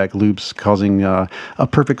feedback loops causing a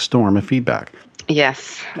perfect storm of feedback.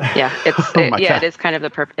 Yes. Yeah. It is kind of the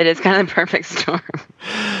perfect storm.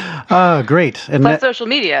 Great. And Plus social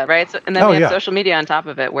media, right? So, and then we have yeah. social media on top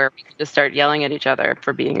of it, where we can just start yelling at each other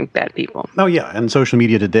for being bad people. Oh yeah, and social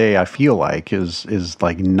media today, I feel like is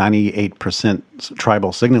like 98%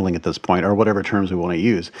 tribal signaling at this point, or whatever terms we want to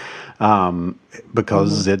use,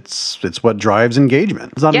 because it's what drives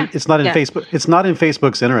engagement. It's not in Facebook. It's not in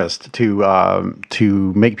Facebook's interest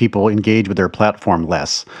to make people engage with their platform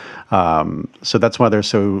less. So that's why they're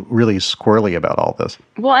so really squirrely about all this.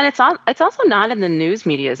 Well, and it's also not in the news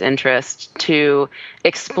media's interest to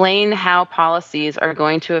explain how policies are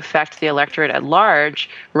going to affect the electorate at large,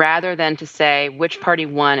 rather than to say which party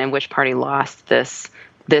won and which party lost this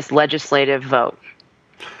legislative vote.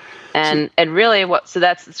 And really, so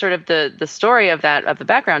that's sort of the story of the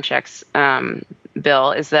background checks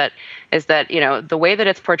bill is that the way that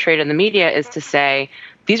it's portrayed in the media is to say,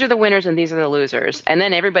 these are the winners and these are the losers. And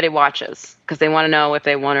then everybody watches because they want to know if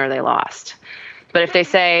they won or they lost. But if they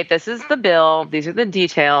say, this is the bill, these are the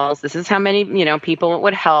details, this is how many, people it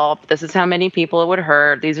would help, this is how many people it would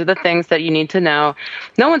hurt, these are the things that you need to know,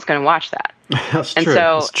 no one's going to watch that. That's and true.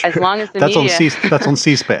 so as long as the media... That's on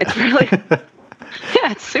C-SPAN. It's really...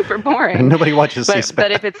 Yeah, it's super boring. And nobody watches C-SPAN.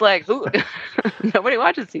 But if it's like, nobody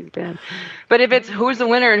watches C-SPAN. But if it's who's the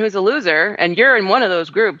winner and who's the loser, and you're in one of those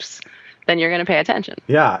groups, then you're going to pay attention.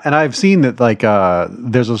 Yeah, and I've seen that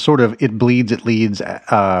there's a sort of it leads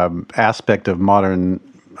aspect of modern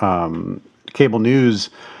cable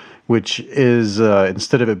news, which is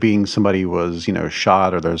instead of it being somebody was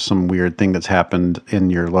shot or there's some weird thing that's happened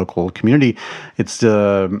in your local community, it's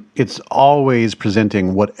always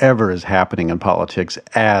presenting whatever is happening in politics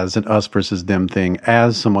as an us versus them thing,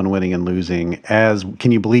 as someone winning and losing, as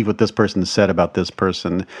can you believe what this person said about this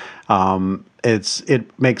person.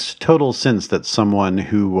 It makes total sense that someone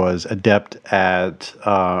who was adept at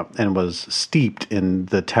and was steeped in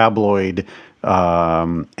the tabloid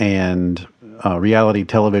and reality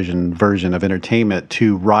television version of entertainment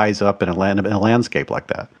to rise up in a landscape like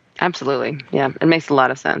that. Absolutely, yeah, it makes a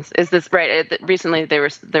lot of sense. Is this right? Recently, there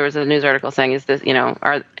was a news article saying, "Is this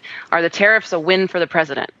are the tariffs a win for the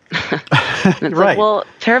president?" And it's right. Well,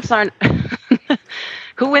 tariffs aren't.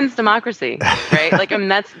 Who wins democracy, right?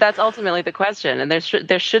 That's ultimately the question, and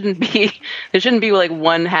there shouldn't be like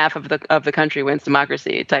one half of the country wins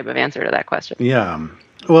democracy type of answer to that question. Yeah.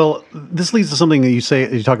 Well, this leads to something that you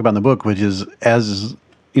talk about in the book, which is as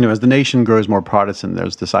the nation grows more Protestant,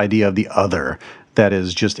 there's this idea of the other that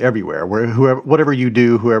is just everywhere. Where whatever you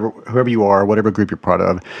do, whoever you are, whatever group you're part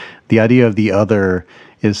of, the idea of the other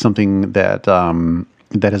is something that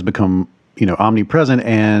has become omnipresent,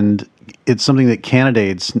 and it's something that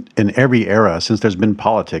candidates in every era, since there's been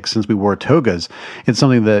politics, since we wore togas, it's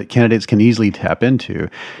something that candidates can easily tap into.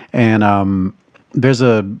 And there's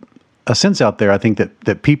a sense out there, I think,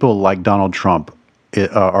 that people like Donald Trump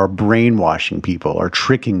are brainwashing people, or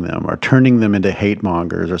tricking them, or turning them into hate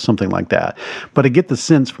mongers or something like that. But I get the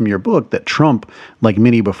sense from your book that Trump, like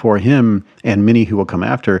many before him and many who will come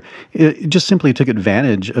after, it just simply took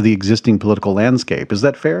advantage of the existing political landscape. Is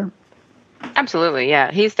that fair? Absolutely, yeah.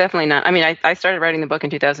 He's definitely not. I mean, I started writing the book in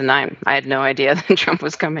 2009. I had no idea that Trump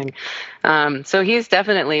was coming. So he's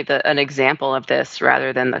definitely an example of this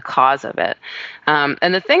rather than the cause of it.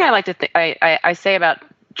 And the thing I like to I say about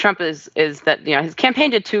Trump is that his campaign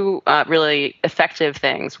did two really effective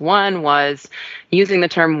things. One was using the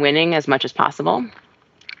term winning as much as possible.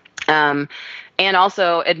 And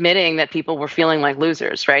also admitting that people were feeling like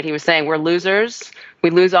losers, right? He was saying, we're losers. We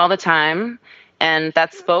lose all the time. And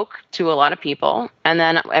that spoke to a lot of people. And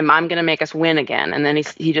then I'm going to make us win again. And then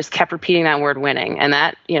he just kept repeating that word winning. And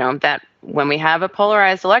that when we have a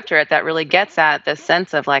polarized electorate, that really gets at this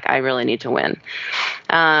sense of like, I really need to win.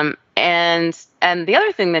 And the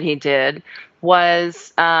other thing that he did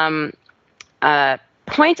was point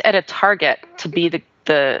at a target to be the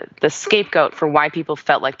scapegoat for why people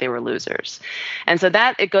felt like they were losers. And so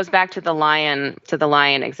that it goes back to the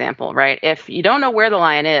lion example, right? If you don't know where the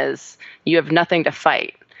lion is, you have nothing to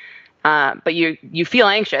fight. But you feel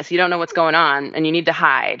anxious, you don't know what's going on, and you need to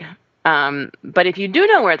hide. But if you do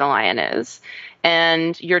know where the lion is,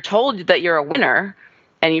 and you're told that you're a winner,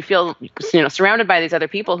 and you feel surrounded by these other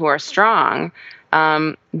people who are strong,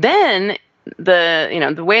 then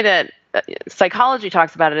the way that psychology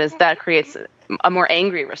talks about it is that creates a more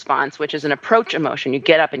angry response, which is an approach emotion. You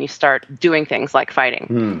get up and you start doing things like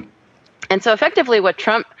fighting. And so effectively what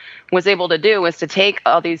Trump was able to do was to take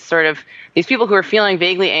all these people who were feeling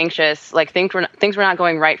vaguely anxious, like things were not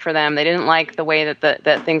going right for them. They didn't like the way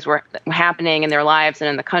that things were happening in their lives and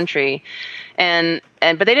in the country. And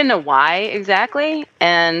but they didn't know why exactly.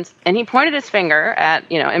 And he pointed his finger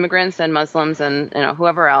at, immigrants and Muslims and,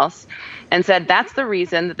 whoever else, and said, that's the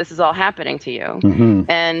reason that this is all happening to you.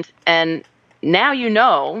 Mm-hmm. And now you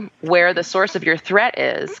know where the source of your threat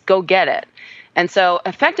is. Go get it. And so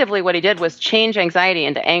effectively what he did was change anxiety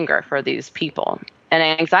into anger for these people. And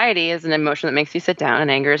anxiety is an emotion that makes you sit down, and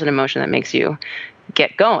anger is an emotion that makes you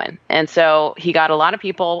get going. And so he got a lot of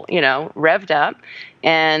people, revved up,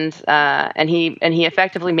 and he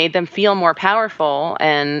effectively made them feel more powerful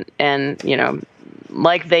and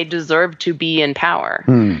like they deserved to be in power.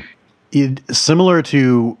 Similar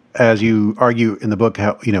to, as you argue in the book,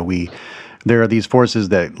 how there are these forces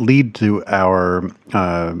that lead to our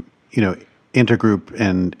intergroup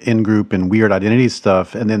and in-group and weird identity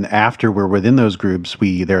stuff, and then after we're within those groups,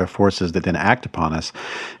 there are forces that then act upon us.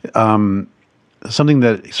 Something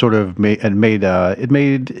that sort of made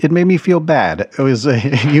me feel bad. It was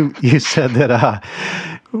you said that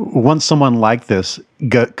once someone like this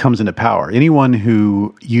comes into power, anyone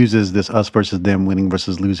who uses this us versus them, winning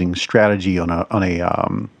versus losing strategy on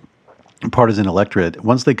a partisan electorate,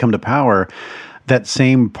 once they come to power, that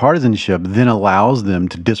same partisanship then allows them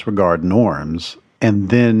to disregard norms. And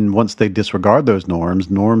then once they disregard those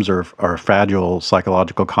norms are fragile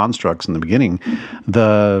psychological constructs in the beginning,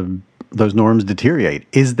 those norms deteriorate.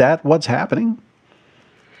 Is that what's happening?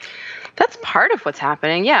 That's part of what's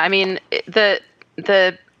happening. Yeah. I mean,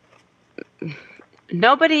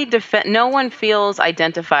 no one feels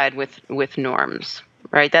identified with norms,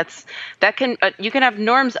 right? You can have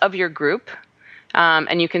norms of your group.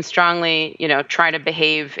 And you can strongly, try to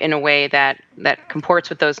behave in a way that comports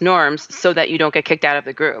with those norms so that you don't get kicked out of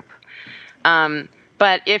the group.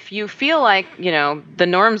 But if you feel like, the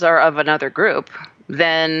norms are of another group,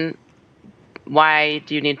 then why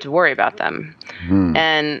do you need to worry about them?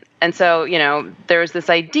 And so, there's this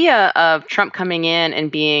idea of Trump coming in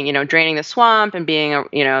and being, draining the swamp and being,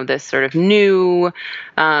 this sort of new,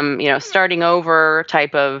 starting over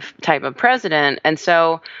type of president. And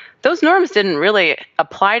so those norms didn't really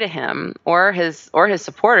apply to him or his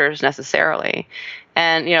supporters necessarily.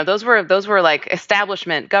 And, those were like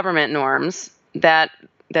establishment government norms that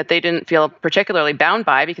they didn't feel particularly bound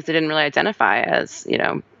by because they didn't really identify as,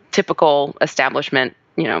 typical establishment,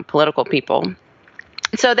 political people.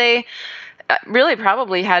 So they really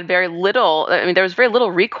probably had very little, there was very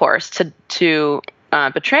little recourse to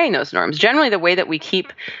betraying those norms. Generally, the way that we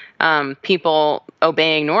keep people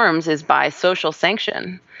obeying norms is by social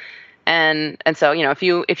sanction. And so,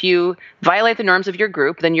 if you violate the norms of your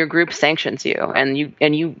group, then your group sanctions you, and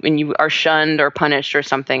you are shunned or punished or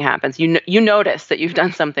something happens. You notice that you've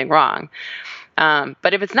done something wrong.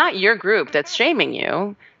 But if it's not your group that's shaming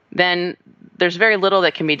you, then there's very little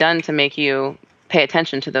that can be done to make you pay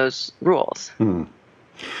attention to those rules.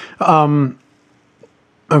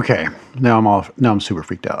 Okay, now I'm super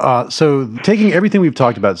freaked out. So taking everything we've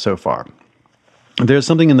talked about so far, there's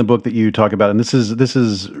something in the book that you talk about, and this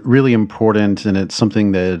is really important, and it's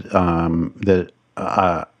something that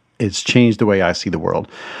it's changed the way I see the world.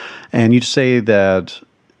 And you say that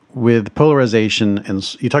with polarization, and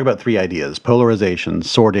you talk about three ideas: polarization,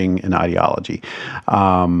 sorting, and ideology.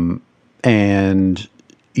 And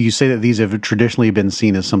you say that these have traditionally been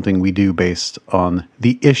seen as something we do based on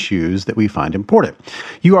the issues that we find important.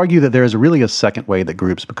 You argue that there is really a second way that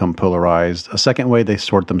groups become polarized, a second way they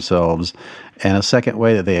sort themselves, and a second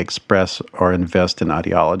way that they express or invest in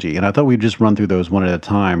ideology. And I thought we'd just run through those one at a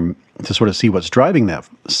time to sort of see what's driving that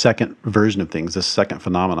second version of things, this second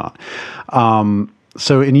phenomenon.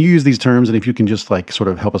 And you use these terms, and if you can just sort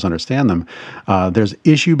of help us understand them, there's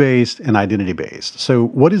issue-based and identity-based. So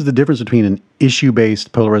what is the difference between an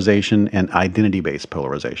issue-based polarization and identity-based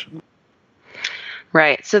polarization?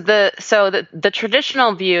 Right. So the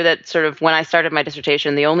traditional view that sort of when I started my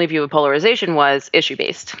dissertation, the only view of polarization was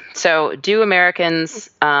issue-based. So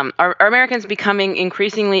are Americans becoming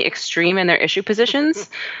increasingly extreme in their issue positions,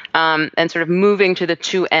 and sort of moving to the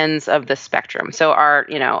two ends of the spectrum? So are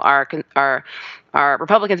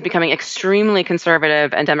Republicans becoming extremely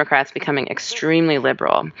conservative and Democrats becoming extremely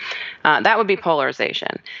liberal? That would be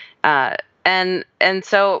polarization. And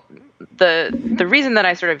so the reason that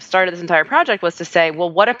I sort of started this entire project was to say, well,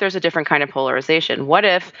 what if there's a different kind of polarization? What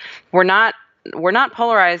if we're not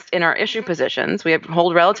polarized in our issue positions? We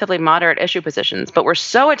hold relatively moderate issue positions, but we're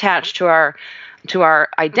so attached to our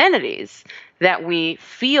identities that we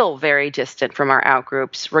feel very distant from our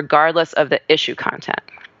outgroups, regardless of the issue content.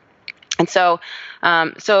 And so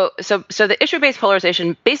the issue-based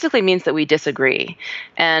polarization basically means that we disagree,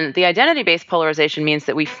 and the identity-based polarization means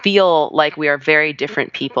that we feel like we are very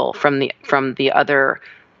different people from the other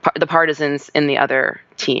the partisans in the other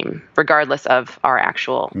team, regardless of our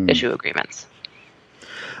actual issue agreements.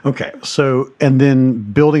 Okay. So, and then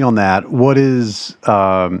building on that, what is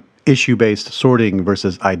issue-based sorting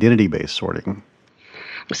versus identity-based sorting?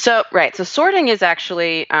 So sorting is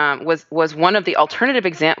actually was one of the alternative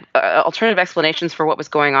explanations for what was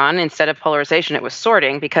going on. Instead of polarization, it was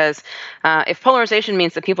sorting, because if polarization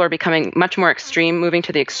means that people are becoming much more extreme, moving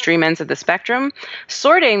to the extreme ends of the spectrum,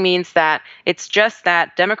 sorting means that it's just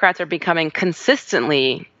that Democrats are becoming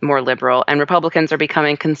consistently more liberal and Republicans are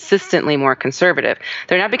becoming consistently more conservative.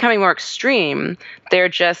 They're not becoming more extreme.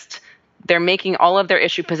 They're making all of their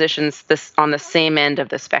issue positions on the same end of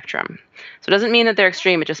the spectrum. So it doesn't mean that they're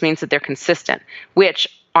extreme, it just means that they're consistent, which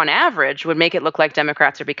on average would make it look like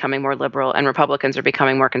Democrats are becoming more liberal and Republicans are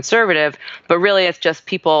becoming more conservative, but really it's just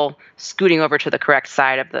people scooting over to the correct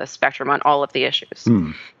side of the spectrum on all of the issues.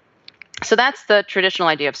 So that's the traditional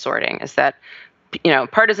idea of sorting, is that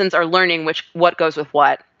partisans are learning what goes with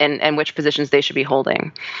what and which positions they should be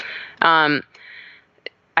holding.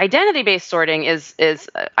 Identity-based sorting is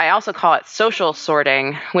I also call it social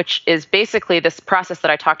sorting, which is basically this process that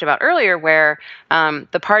I talked about earlier, where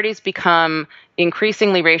the parties become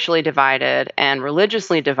increasingly racially divided and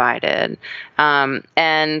religiously divided,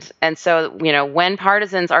 and so when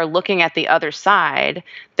partisans are looking at the other side,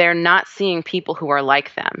 they're not seeing people who are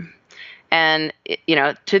like them. And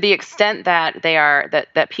to the extent that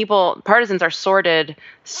partisans are sorted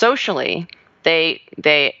socially, they're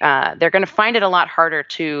going to find it a lot harder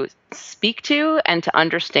to speak to and to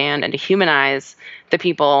understand and to humanize the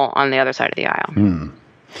people on the other side of the aisle.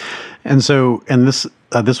 And so, this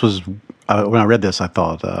was when I read this, I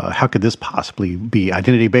thought, how could this possibly be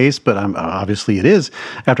identity-based? But obviously it is,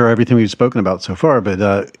 after everything we've spoken about so far. But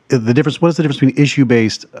what is the difference between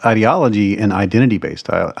issue-based ideology and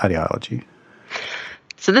identity-based ideology?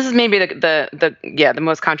 So this is maybe the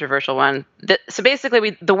most controversial one. So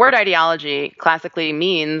basically, the word ideology classically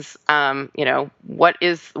means, what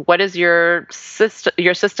is your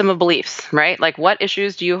system of beliefs, right? Like, what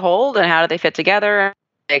issues do you hold, and how do they fit together?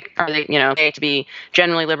 Like, are they to be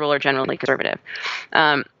generally liberal or generally conservative?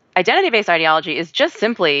 Identity-based ideology is just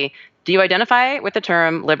simply, do you identify with the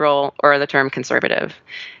term liberal or the term conservative,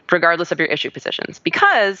 regardless of your issue positions?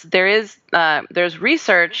 Because there's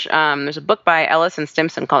research, there's a book by Ellis and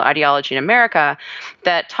Stimson called Ideology in America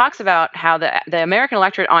that talks about how the American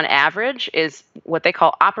electorate on average is what they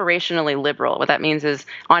call operationally liberal. What that means is,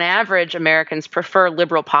 on average, Americans prefer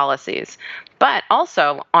liberal policies. But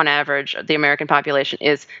also, on average, the American population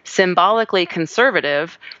is symbolically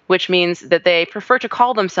conservative, which means that they prefer to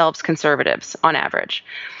call themselves conservatives on average.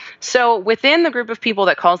 So within the group of people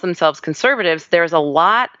that calls themselves conservatives, there's a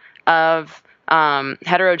lot of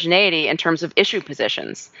heterogeneity in terms of issue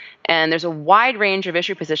positions. And there's a wide range of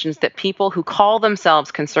issue positions that people who call themselves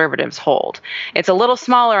conservatives hold. It's a little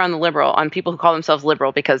smaller on people who call themselves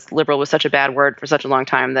liberal, because liberal was such a bad word for such a long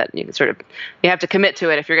time that you have to commit to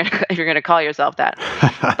it if you're going to call yourself that.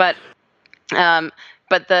 But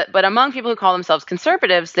among people who call themselves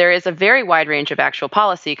conservatives, there is a very wide range of actual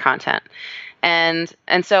policy content. And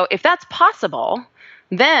so if that's possible,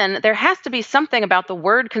 then there has to be something about the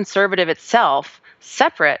word conservative itself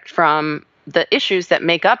separate from the issues that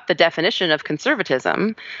make up the definition of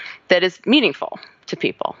conservatism that is meaningful to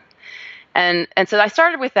people. And so I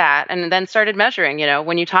started with that, and then started measuring,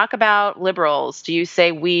 when you talk about liberals, do you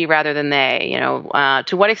say we rather than they?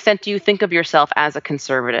 To what extent do you think of yourself as a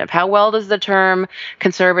conservative? How well does the term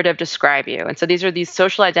conservative describe you? And so these are these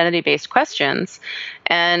social identity-based questions.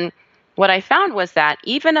 And what I found was that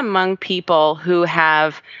even among people who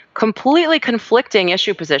have completely conflicting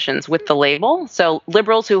issue positions with the label, so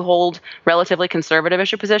liberals who hold relatively conservative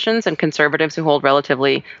issue positions and conservatives who hold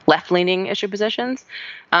relatively left-leaning issue positions,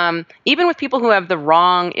 even with people who have the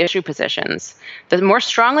wrong issue positions, the more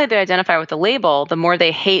strongly they identify with the label, the more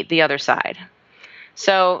they hate the other side.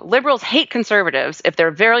 So liberals hate conservatives if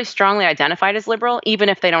they're very strongly identified as liberal, even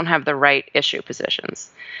if they don't have the right issue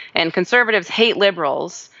positions. And conservatives hate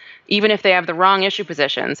liberals even if they have the wrong issue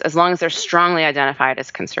positions, as long as they're strongly identified as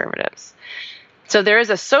conservatives. So there is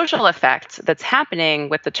a social effect that's happening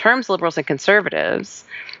with the terms liberals and conservatives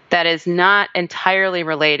that is not entirely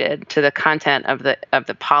related to the content of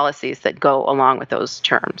the policies that go along with those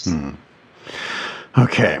terms.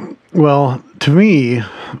 Okay. Well, to me,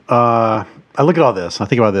 I look at all this, I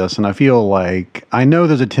think about this, and I feel like I know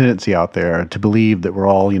there's a tendency out there to believe that we're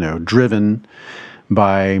all, driven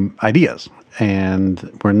by ideas.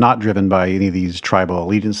 and we're not driven by any of these tribal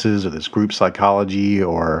allegiances or this group psychology,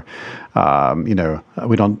 or we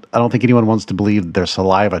don't. I don't think anyone wants to believe that their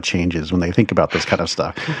saliva changes when they think about this kind of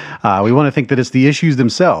stuff. We want to think that it's the issues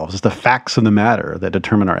themselves, it's the facts of the matter that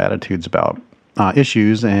determine our attitudes about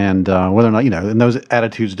issues, and whether or not, and those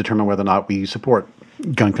attitudes determine whether or not we support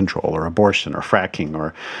gun control or abortion or fracking,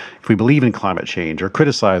 or if we believe in climate change or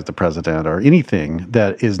criticize the president or anything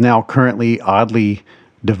that is now currently oddly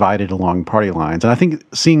divided along party lines. And I think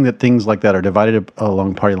seeing that things like that are divided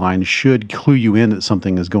along party lines should clue you in that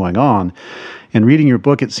something is going on. And reading your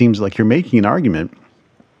book, it seems like you're making an argument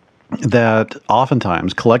that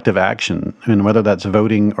oftentimes collective action, and whether that's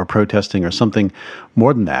voting or protesting or something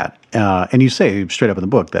more than that, and you say straight up in the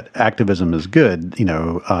book that activism is good,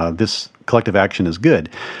 this collective action is good,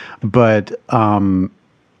 but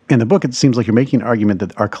in the book it seems like you're making an argument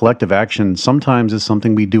that our collective action sometimes is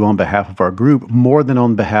something we do on behalf of our group more than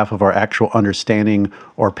on behalf of our actual understanding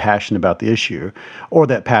or passion about the issue, or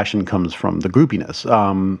that passion comes from the groupiness.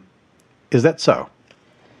 Is that so?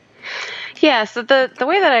 Yeah, so the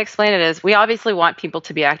way that I explain it is we obviously want people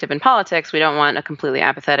to be active in politics. We don't want a completely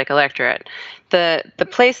apathetic electorate. The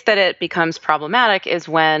place that it becomes problematic is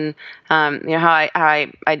when, how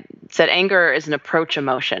I said anger is an approach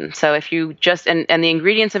emotion. So if you just, and the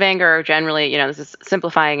ingredients of anger are generally, this is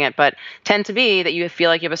simplifying it, but tend to be that you feel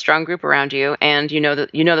like you have a strong group around you and you know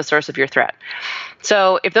the source of your threat.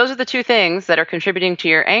 So if those are the two things that are contributing to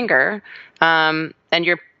your anger, and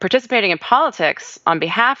you're participating in politics on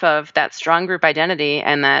behalf of that strong group identity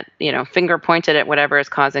and that, finger pointed at whatever is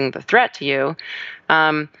causing the threat to you,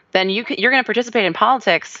 then you're going to participate in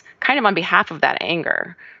politics kind of on behalf of that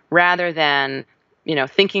anger, rather than,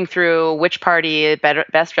 thinking through which party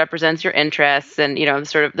best represents your interests. And,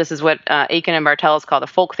 this is what Aiken and Bartels call the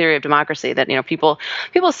folk theory of democracy, that, people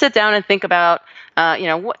sit down and think about,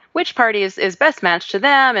 which party is best matched to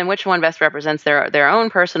them and which one best represents their own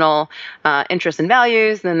personal interests and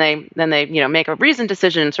values. And then they make a reasoned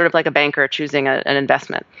decision, sort of like a banker choosing an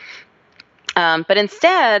investment. But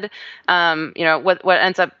instead, what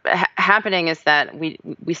ends up happening is that we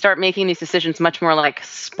start making these decisions much more like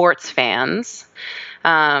sports fans,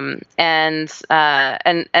 and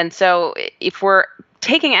so if we're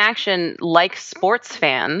taking action like sports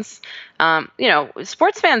fans,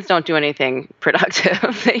 sports fans don't do anything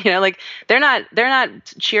productive. They're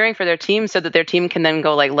not cheering for their team so that their team can then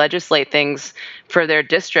go legislate things for their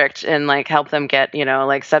district and help them get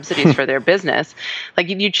subsidies for their business.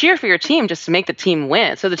 You cheer for your team just to make the team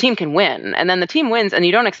win, so the team can win, and then the team wins, and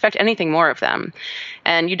you don't expect anything more of them,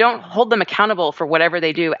 and you don't hold them accountable for whatever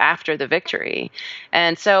they do after the victory.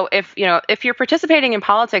 And so if you're participating in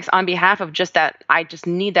politics on behalf of just that, I just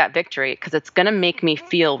need that victory because it's going to make me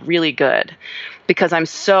feel really good, because I'm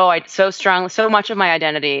so strong, so much of my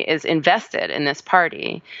identity is invested in this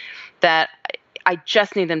party that I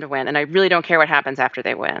just need them to win, and I really don't care what happens after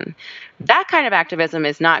they win. That kind of activism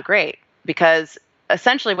is not great, because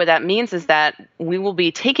essentially what that means is that we will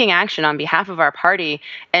be taking action on behalf of our party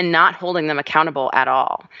and not holding them accountable at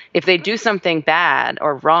all. If they do something bad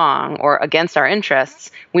or wrong or against our interests,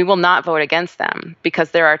 we will not vote against them because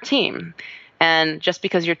they're our team. And just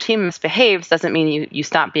because your team misbehaves doesn't mean you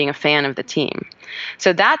stop being a fan of the team.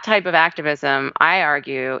 So that type of activism, I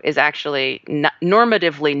argue, is actually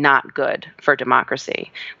normatively not good for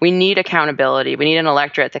democracy. We need accountability. We need an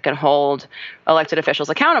electorate that can hold elected officials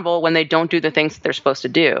accountable when they don't do the things that they're supposed to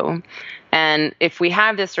do. And if we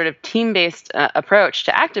have this sort of team-based approach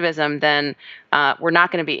to activism, then we're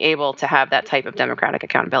not going to be able to have that type of democratic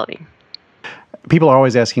accountability. People are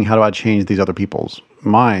always asking, how do I change these other people's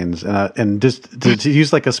minds? And just to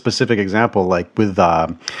use a specific example,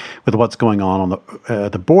 with what's going on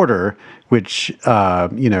the border, which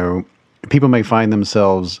people may find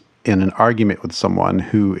themselves in an argument with someone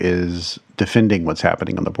who is defending what's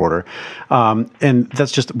happening on the border, and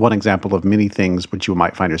that's just one example of many things which you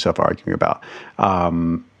might find yourself arguing about.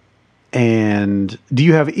 And do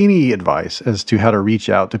you have any advice as to how to reach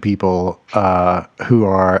out to people who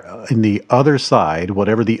are in the other side,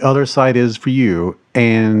 whatever the other side is for you,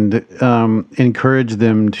 and encourage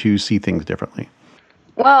them to see things differently?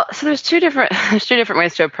 Well, so there's two different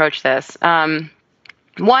ways to approach this.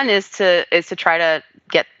 One is to try to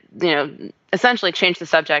get essentially change the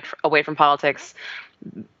subject away from politics.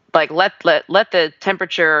 Let the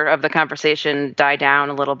temperature of the conversation die down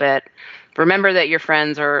a little bit. Remember that your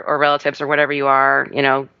friends or relatives or whatever you are,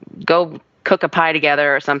 go cook a pie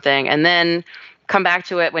together or something, and then come back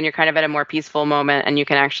to it when you're kind of at a more peaceful moment and you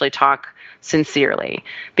can actually talk sincerely.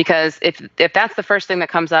 Because if that's the first thing that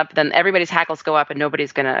comes up, then everybody's hackles go up and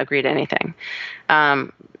nobody's going to agree to anything.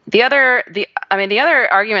 the other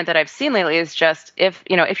argument that I've seen lately is just if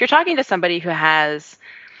you're talking to somebody who has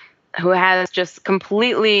just a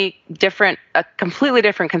completely different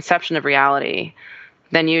conception of reality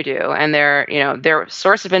than you do, and their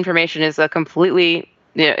source of information is a completely,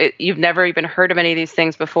 you've never even heard of any of these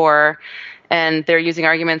things before, and they're using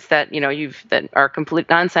arguments that that are complete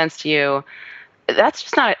nonsense to you. That's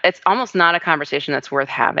just not. It's almost not a conversation that's worth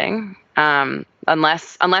having,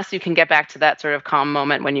 unless you can get back to that sort of calm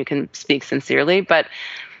moment when you can speak sincerely. But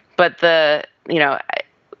the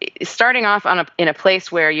starting off in a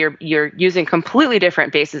place where you're using completely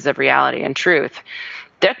different bases of reality and truth,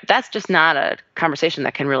 that's just not a conversation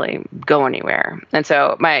that can really go anywhere. And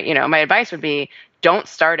so my advice would be, don't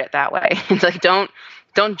start it that way. It's like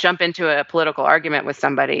don't jump into a political argument with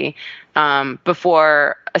somebody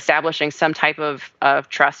before establishing some type of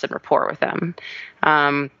trust and rapport with them,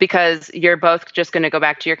 because you're both just going to go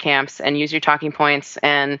back to your camps and use your talking points,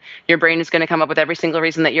 and your brain is going to come up with every single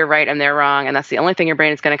reason that you're right and they're wrong, and that's the only thing your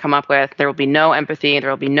brain is going to come up with. There will be no empathy, there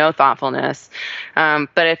will be no thoughtfulness.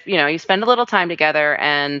 But if you spend a little time together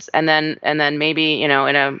and then maybe in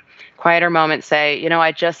a quieter moment say,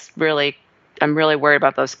 I'm really worried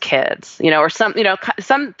about those kids, or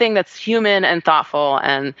something that's human and thoughtful,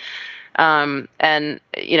 and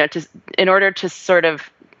just in order to sort of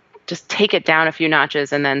just take it down a few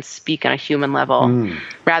notches and then speak on a human level,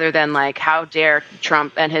 rather than like, how dare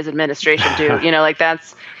Trump and his administration do,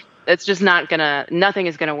 it's just nothing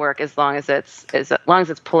is gonna work as long as it's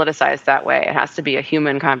politicized that way. It has to be a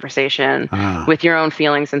human conversation with your own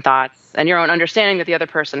feelings and thoughts and your own understanding that the other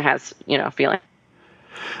person has, feelings.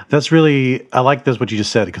 I like this, what you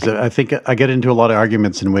just said, because I think I get into a lot of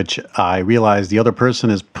arguments in which I realize the other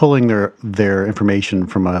person is pulling their information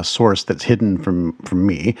from a source that's hidden from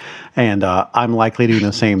me, and I'm likely doing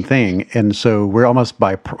the same thing. And so we're almost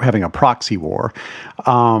having a proxy war.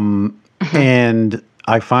 And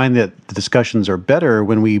I find that the discussions are better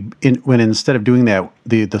when instead of doing that,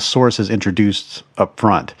 the source is introduced up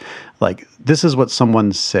front. Like, this is what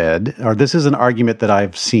someone said, or this is an argument that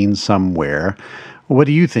I've seen somewhere. What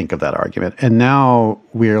do you think of that argument? And now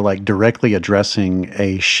we're like directly addressing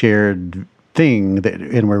a shared thing,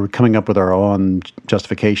 and we're coming up with our own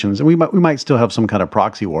justifications. And we might still have some kind of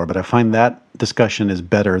proxy war, but I find that discussion is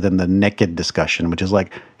better than the naked discussion, which is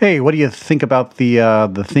like, hey, what do you think about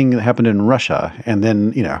the thing that happened in Russia? And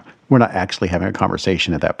then we're not actually having a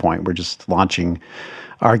conversation at that point. We're just launching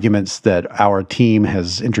arguments that our team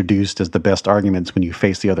has introduced as the best arguments when you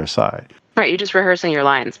face the other side. Right, you're just rehearsing your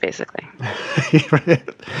lines, basically.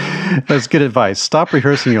 That's good advice. Stop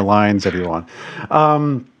rehearsing your lines, everyone.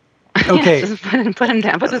 Okay. Just put them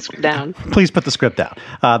down. Put the script down. Please put the script down.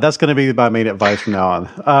 That's going to be my main advice from now on.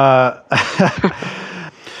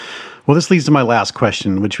 Well, this leads to my last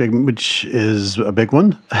question, which is a big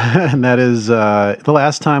one. And that is, the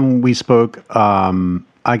last time we spoke,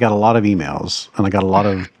 I got a lot of emails and I got a lot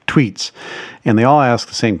of tweets, and they all asked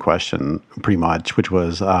the same question pretty much, which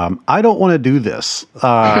was, I don't want to do this.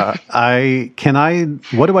 What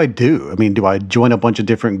do I do? I mean, do I join a bunch of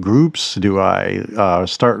different groups? Do I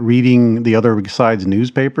start reading the other side's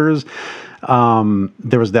newspapers?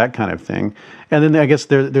 There was that kind of thing. And then I guess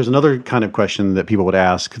there's another kind of question that people would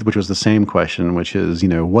ask, which was the same question, which is,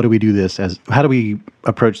 what do we do how do we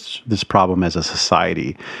approach this problem as a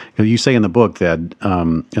society? You say in the book that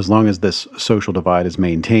as long as this social divide is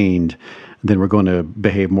maintained, then we're going to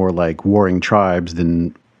behave more like warring tribes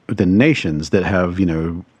than nations that have,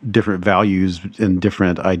 different values and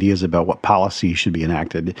different ideas about what policy should be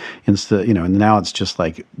enacted. Instead, and now it's just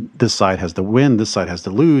like this side has to win, this side has to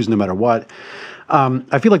lose, no matter what.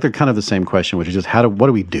 I feel like they're kind of the same question, which is just what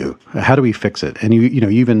do we do? How do we fix it? And you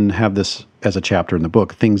even have this as a chapter in the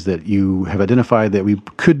book, things that you have identified that we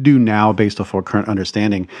could do now based off our current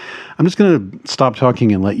understanding. I'm just going to stop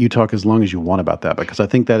talking and let you talk as long as you want about that, because I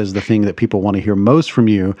think that is the thing that people want to hear most from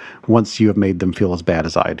you once you have made them feel as bad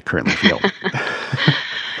as I currently feel.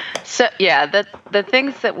 So yeah, the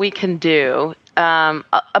things that we can do,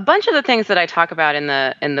 a bunch of the things that I talk about in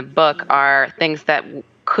the book are things that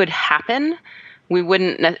could happen.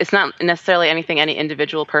 It's not necessarily anything any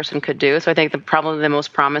individual person could do. So I think probably the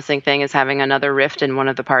most promising thing is having another rift in one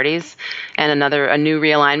of the parties and a new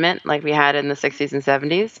realignment like we had in the 60s and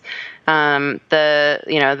 70s.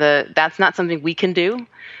 That's not something we can do,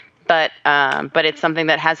 but it's something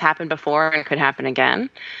that has happened before and could happen again.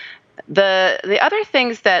 The other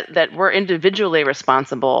things that we're individually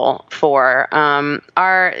responsible for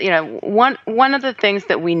are, one of the things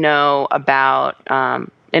that we know about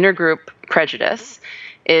intergroup prejudice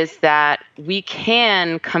is that we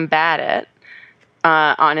can combat it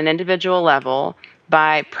on an individual level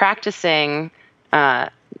by practicing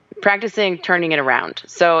practicing turning it around.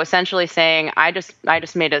 So essentially saying, I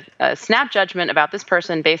just made a snap judgment about this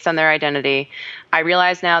person based on their identity. I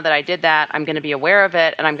realize now that I did that. I'm going to be aware of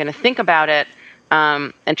it, and I'm going to think about it,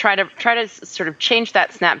 and try to sort of change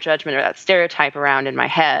that snap judgment or that stereotype around in my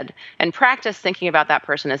head, and practice thinking about that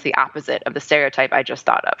person as the opposite of the stereotype I just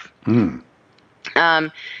thought of.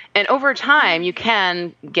 And over time, you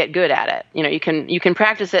can get good at it. You can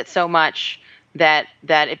practice it so much that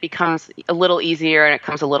it becomes a little easier and it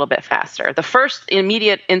comes a little bit faster. The first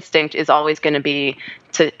immediate instinct is always going to be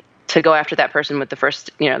to go after that person with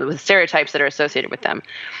the stereotypes that are associated with them.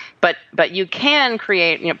 But you can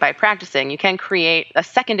create, by practicing, you can create a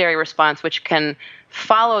secondary response which can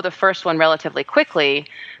follow the first one relatively quickly,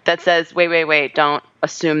 that says, wait, don't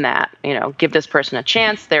assume that. Give this person a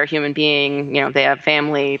chance. They're a human being. They have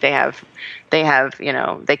family. They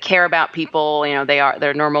care about people.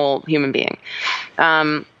 They're a normal human being.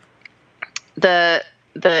 The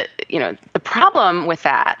problem with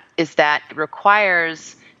that is that it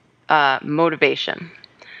requires motivation.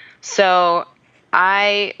 So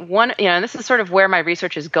and this is sort of where my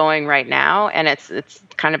research is going right now, and it's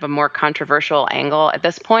kind of a more controversial angle at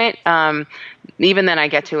this point, even than I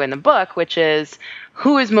get to in the book, which is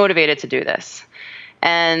who is motivated to do this.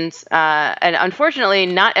 And unfortunately,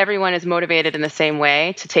 not everyone is motivated in the same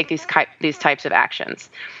way to take these types of actions.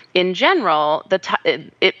 In general,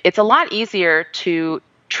 it's a lot easier to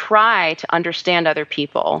try to understand other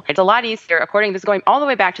people. It's a lot easier, this is going all the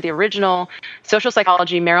way back to the original social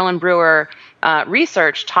psychology, Marilyn Brewer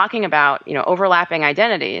research talking about, overlapping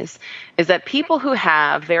identities, is that people who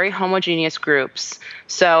have very homogeneous groups,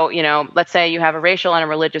 so, let's say you have a racial and a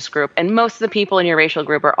religious group, and most of the people in your racial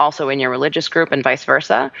group are also in your religious group and vice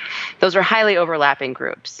versa. Those are highly overlapping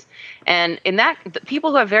groups. And in that, the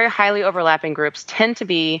people who have very highly overlapping groups tend to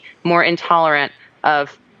be more intolerant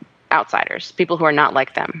of outsiders, people who are not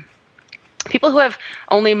like them. People who have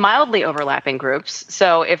only mildly overlapping groups,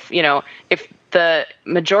 so if the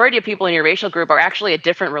majority of people in your racial group are actually a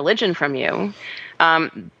different religion from you,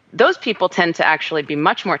 those people tend to actually be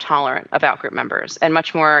much more tolerant of out-group members and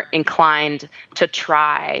much more inclined to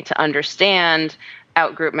try to understand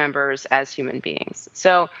out-group members as human beings.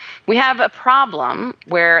 So we have a problem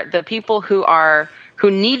where the people who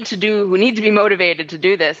need to be motivated to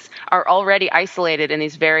do this are already isolated in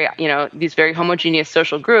these very homogeneous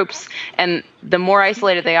social groups, and the more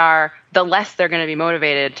isolated they are, the less they're going to be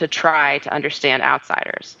motivated to try to understand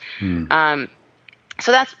outsiders.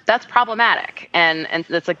 So that's problematic, and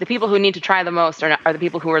it's like the people who need to try the most are the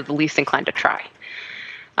people who are the least inclined to try.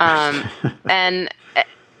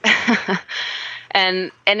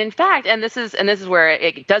 And in fact, and this is where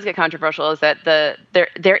it does get controversial, is that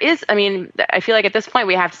there is, I feel like at this point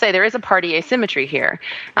we have to say there is a party asymmetry here,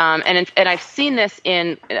 and I've seen this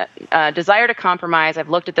in Desire to Compromise. I've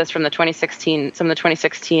looked at this from some of the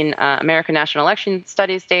 2016 American National Election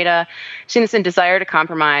Studies data. I've seen this in Desire to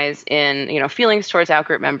Compromise, in feelings towards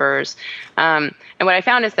outgroup members, and what I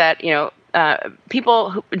found is that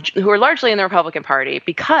people who are largely in the Republican Party,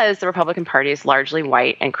 because the Republican Party is largely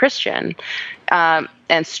white and Christian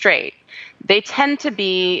and straight, they tend to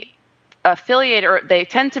be affiliated, or they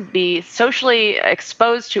tend to be socially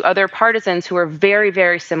exposed to other partisans who are very,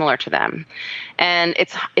 very similar to them. And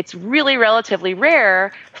it's really relatively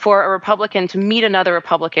rare for a Republican to meet another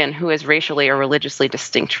Republican who is racially or religiously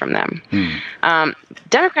distinct from them.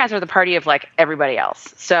 Democrats are the party of like everybody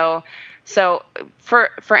else. So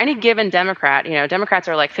for any given Democrat, Democrats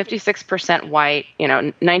are like 56% white,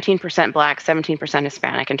 19% black, 17%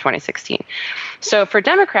 Hispanic in 2016. So for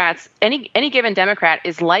Democrats, any given Democrat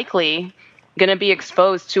is likely going to be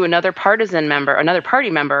exposed to another party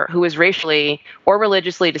member who is racially or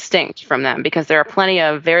religiously distinct from them, because there are plenty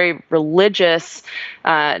of very religious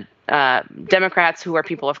Democrats who are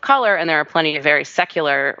people of color, and there are plenty of very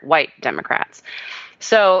secular white Democrats.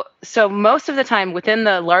 So most of the time within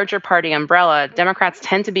the larger party umbrella, Democrats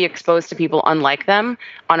tend to be exposed to people unlike them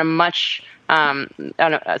on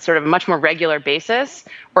a sort of much more regular basis,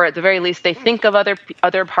 or at the very least, they think of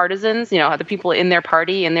other partisans, other people in their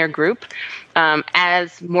party, in their group,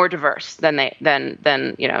 as more diverse than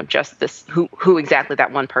just this who exactly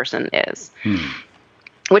that one person is.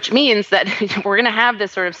 Which means that we're going to have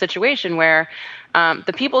this sort of situation where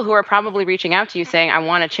the people who are probably reaching out to you saying, I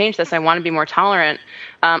want to change this, I want to be more tolerant,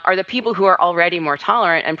 are the people who are already more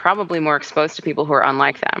tolerant and probably more exposed to people who are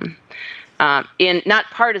unlike them. Not in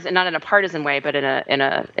a partisan way, but in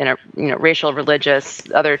a racial, religious,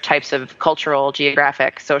 other types of cultural,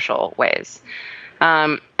 geographic, social ways.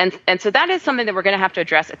 And so that is something that we're going to have to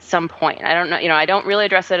address at some point. I don't know, I don't really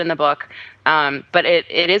address it in the book, but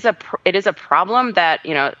it is a problem that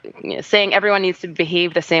saying everyone needs to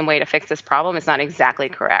behave the same way to fix this problem is not exactly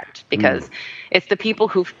correct, because it's the people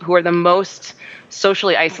who are the most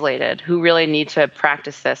socially isolated who really need to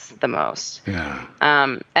practice this the most. Yeah.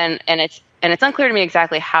 And it's unclear to me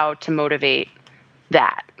exactly how to motivate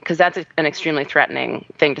that, because that's an extremely threatening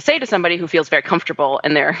thing to say to somebody who feels very comfortable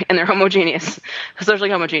in their socially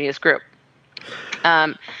homogeneous group.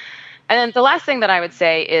 And then the last thing that I would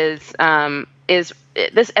say is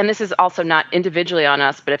this, and this is also not individually on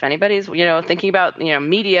us, but if anybody's thinking about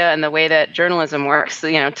media and the way that journalism works,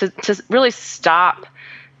 to really stop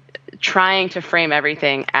trying to frame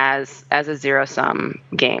everything as a zero-sum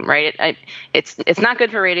game, right? It's not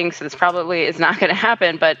good for ratings, so this probably is not going to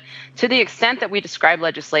happen. But to the extent that we describe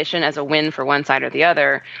legislation as a win for one side or the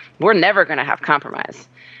other, we're never going to have compromise.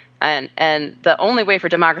 And the only way for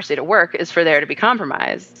democracy to work is for there to be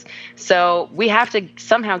compromise. So we have to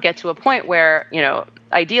somehow get to a point where,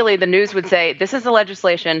 ideally the news would say, this is the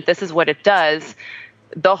legislation, this is what it does.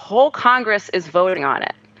 The whole Congress is voting on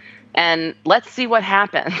it. And let's see what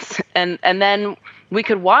happens. And then we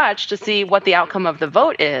could watch to see what the outcome of the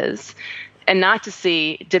vote is, and not to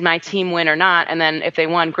see, did my team win or not? And then if they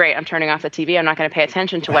won, great, I'm turning off the TV. I'm not going to pay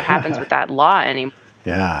attention to what happens with that law anymore.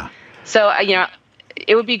 Yeah. So,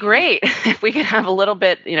 it would be great if we could have a little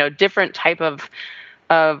bit, different type of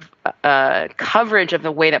coverage of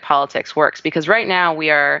the way that politics works. Because right now we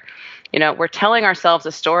are, we're telling ourselves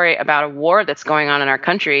a story about a war that's going on in our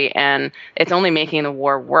country, and it's only making the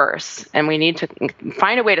war worse. And we need to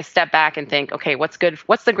find a way to step back and think, okay, what's good?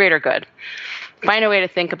 What's the greater good? Find a way to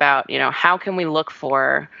think about, how can we look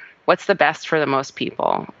for what's the best for the most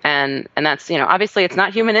people? And that's, obviously it's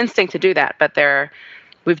not human instinct to do that, but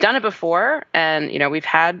we've done it before, and we've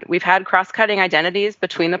had cross-cutting identities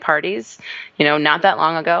between the parties, not that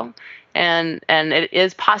long ago, and it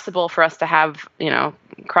is possible for us to have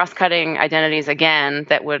cross-cutting identities again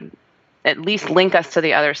that would at least link us to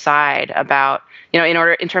the other side about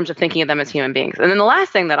in terms of thinking of them as human beings. And then the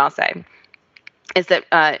last thing that I'll say is that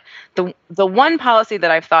the one policy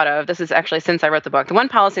that I've thought of, this is actually since I wrote the book, the one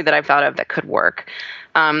policy that I've thought of that could work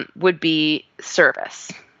would be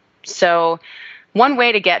service. So one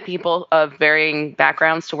way to get people of varying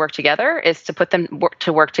backgrounds to work together is to put them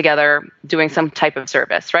to work together doing some type of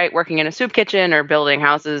service, right? Working in a soup kitchen, or building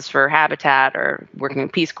houses for Habitat, or working in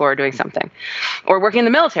Peace Corps doing something, or working in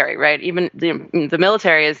the military, right? Even the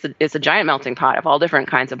military is a giant melting pot of all different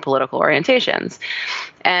kinds of political orientations.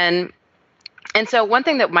 And so one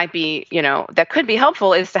thing that might be, that could be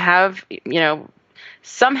helpful is to have,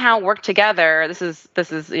 somehow work together. This is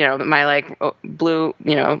my blue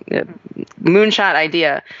moonshot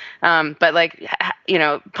idea, but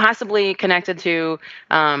possibly connected to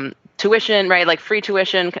tuition, right? Like free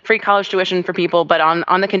college tuition for people, but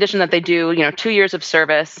on the condition that they do 2 years of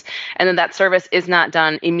service, and then that service is not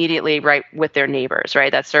done immediately right with their neighbors,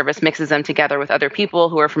 right? That service mixes them together with other people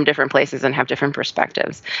who are from different places and have different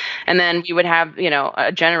perspectives. And then you would have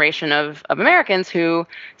a generation of Americans who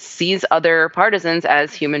sees other partisans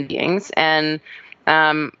as human beings, and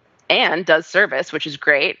does service, which is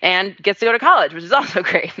great, and gets to go to college, which is also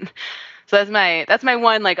great. So that's my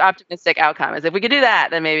one optimistic outcome, is if we could do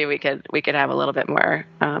that, then maybe we could have a little bit more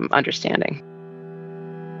understanding.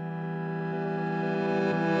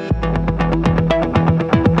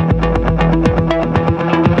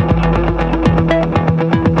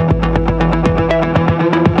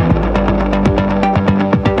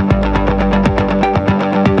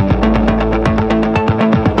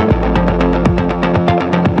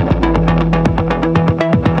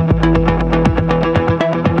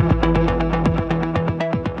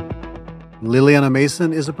 Lilliana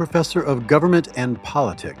Mason is a professor of government and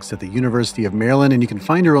politics at the University of Maryland, and you can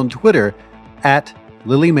find her on Twitter at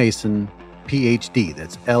Lily Mason, PhD.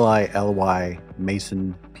 That's Lily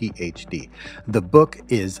Mason, PhD. The book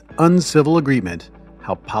is Uncivil Agreement: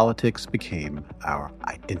 How Politics Became Our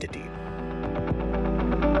Identity.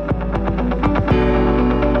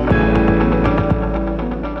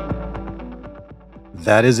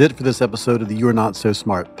 That is it for this episode of the You're Not So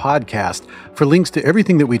Smart podcast. For links to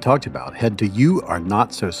everything that we talked about, head to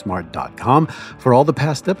youarenotsosmart.com. For all the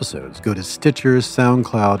past episodes, go to Stitcher,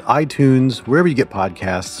 SoundCloud, iTunes, wherever you get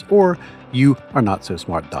podcasts, or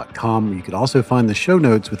youarenotsosmart.com. You can also find the show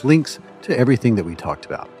notes with links to everything that we talked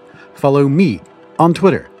about. Follow me on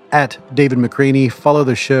Twitter at David McCraney. Follow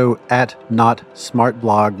the show at Not Smart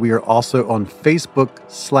Blog. We are also on Facebook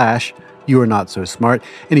You Are Not So Smart.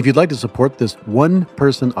 And if you'd like to support this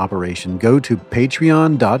one-person operation, go to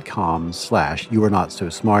patreon.com/You Are Not So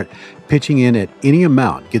Smart. Pitching in at any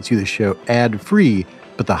amount gets you the show ad-free,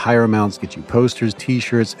 but the higher amounts get you posters,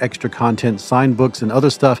 t-shirts, extra content, signed books, and other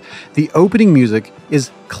stuff. The opening music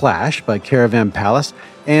is Clash by Caravan Palace.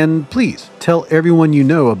 And please tell everyone you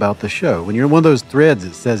know about the show. When you're in one of those threads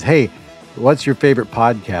that says, hey, what's your favorite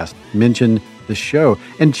podcast? Mention the show.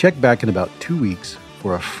 And check back in about 2 weeks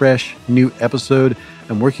for a fresh new episode.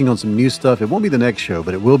 I'm working on some new stuff. It won't be the next show,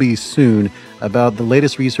 but it will be soon, about the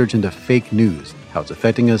latest research into fake news, how it's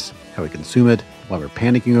affecting us, how we consume it, why we're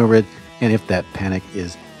panicking over it, and if that panic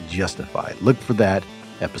is justified. Look for that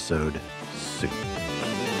episode soon.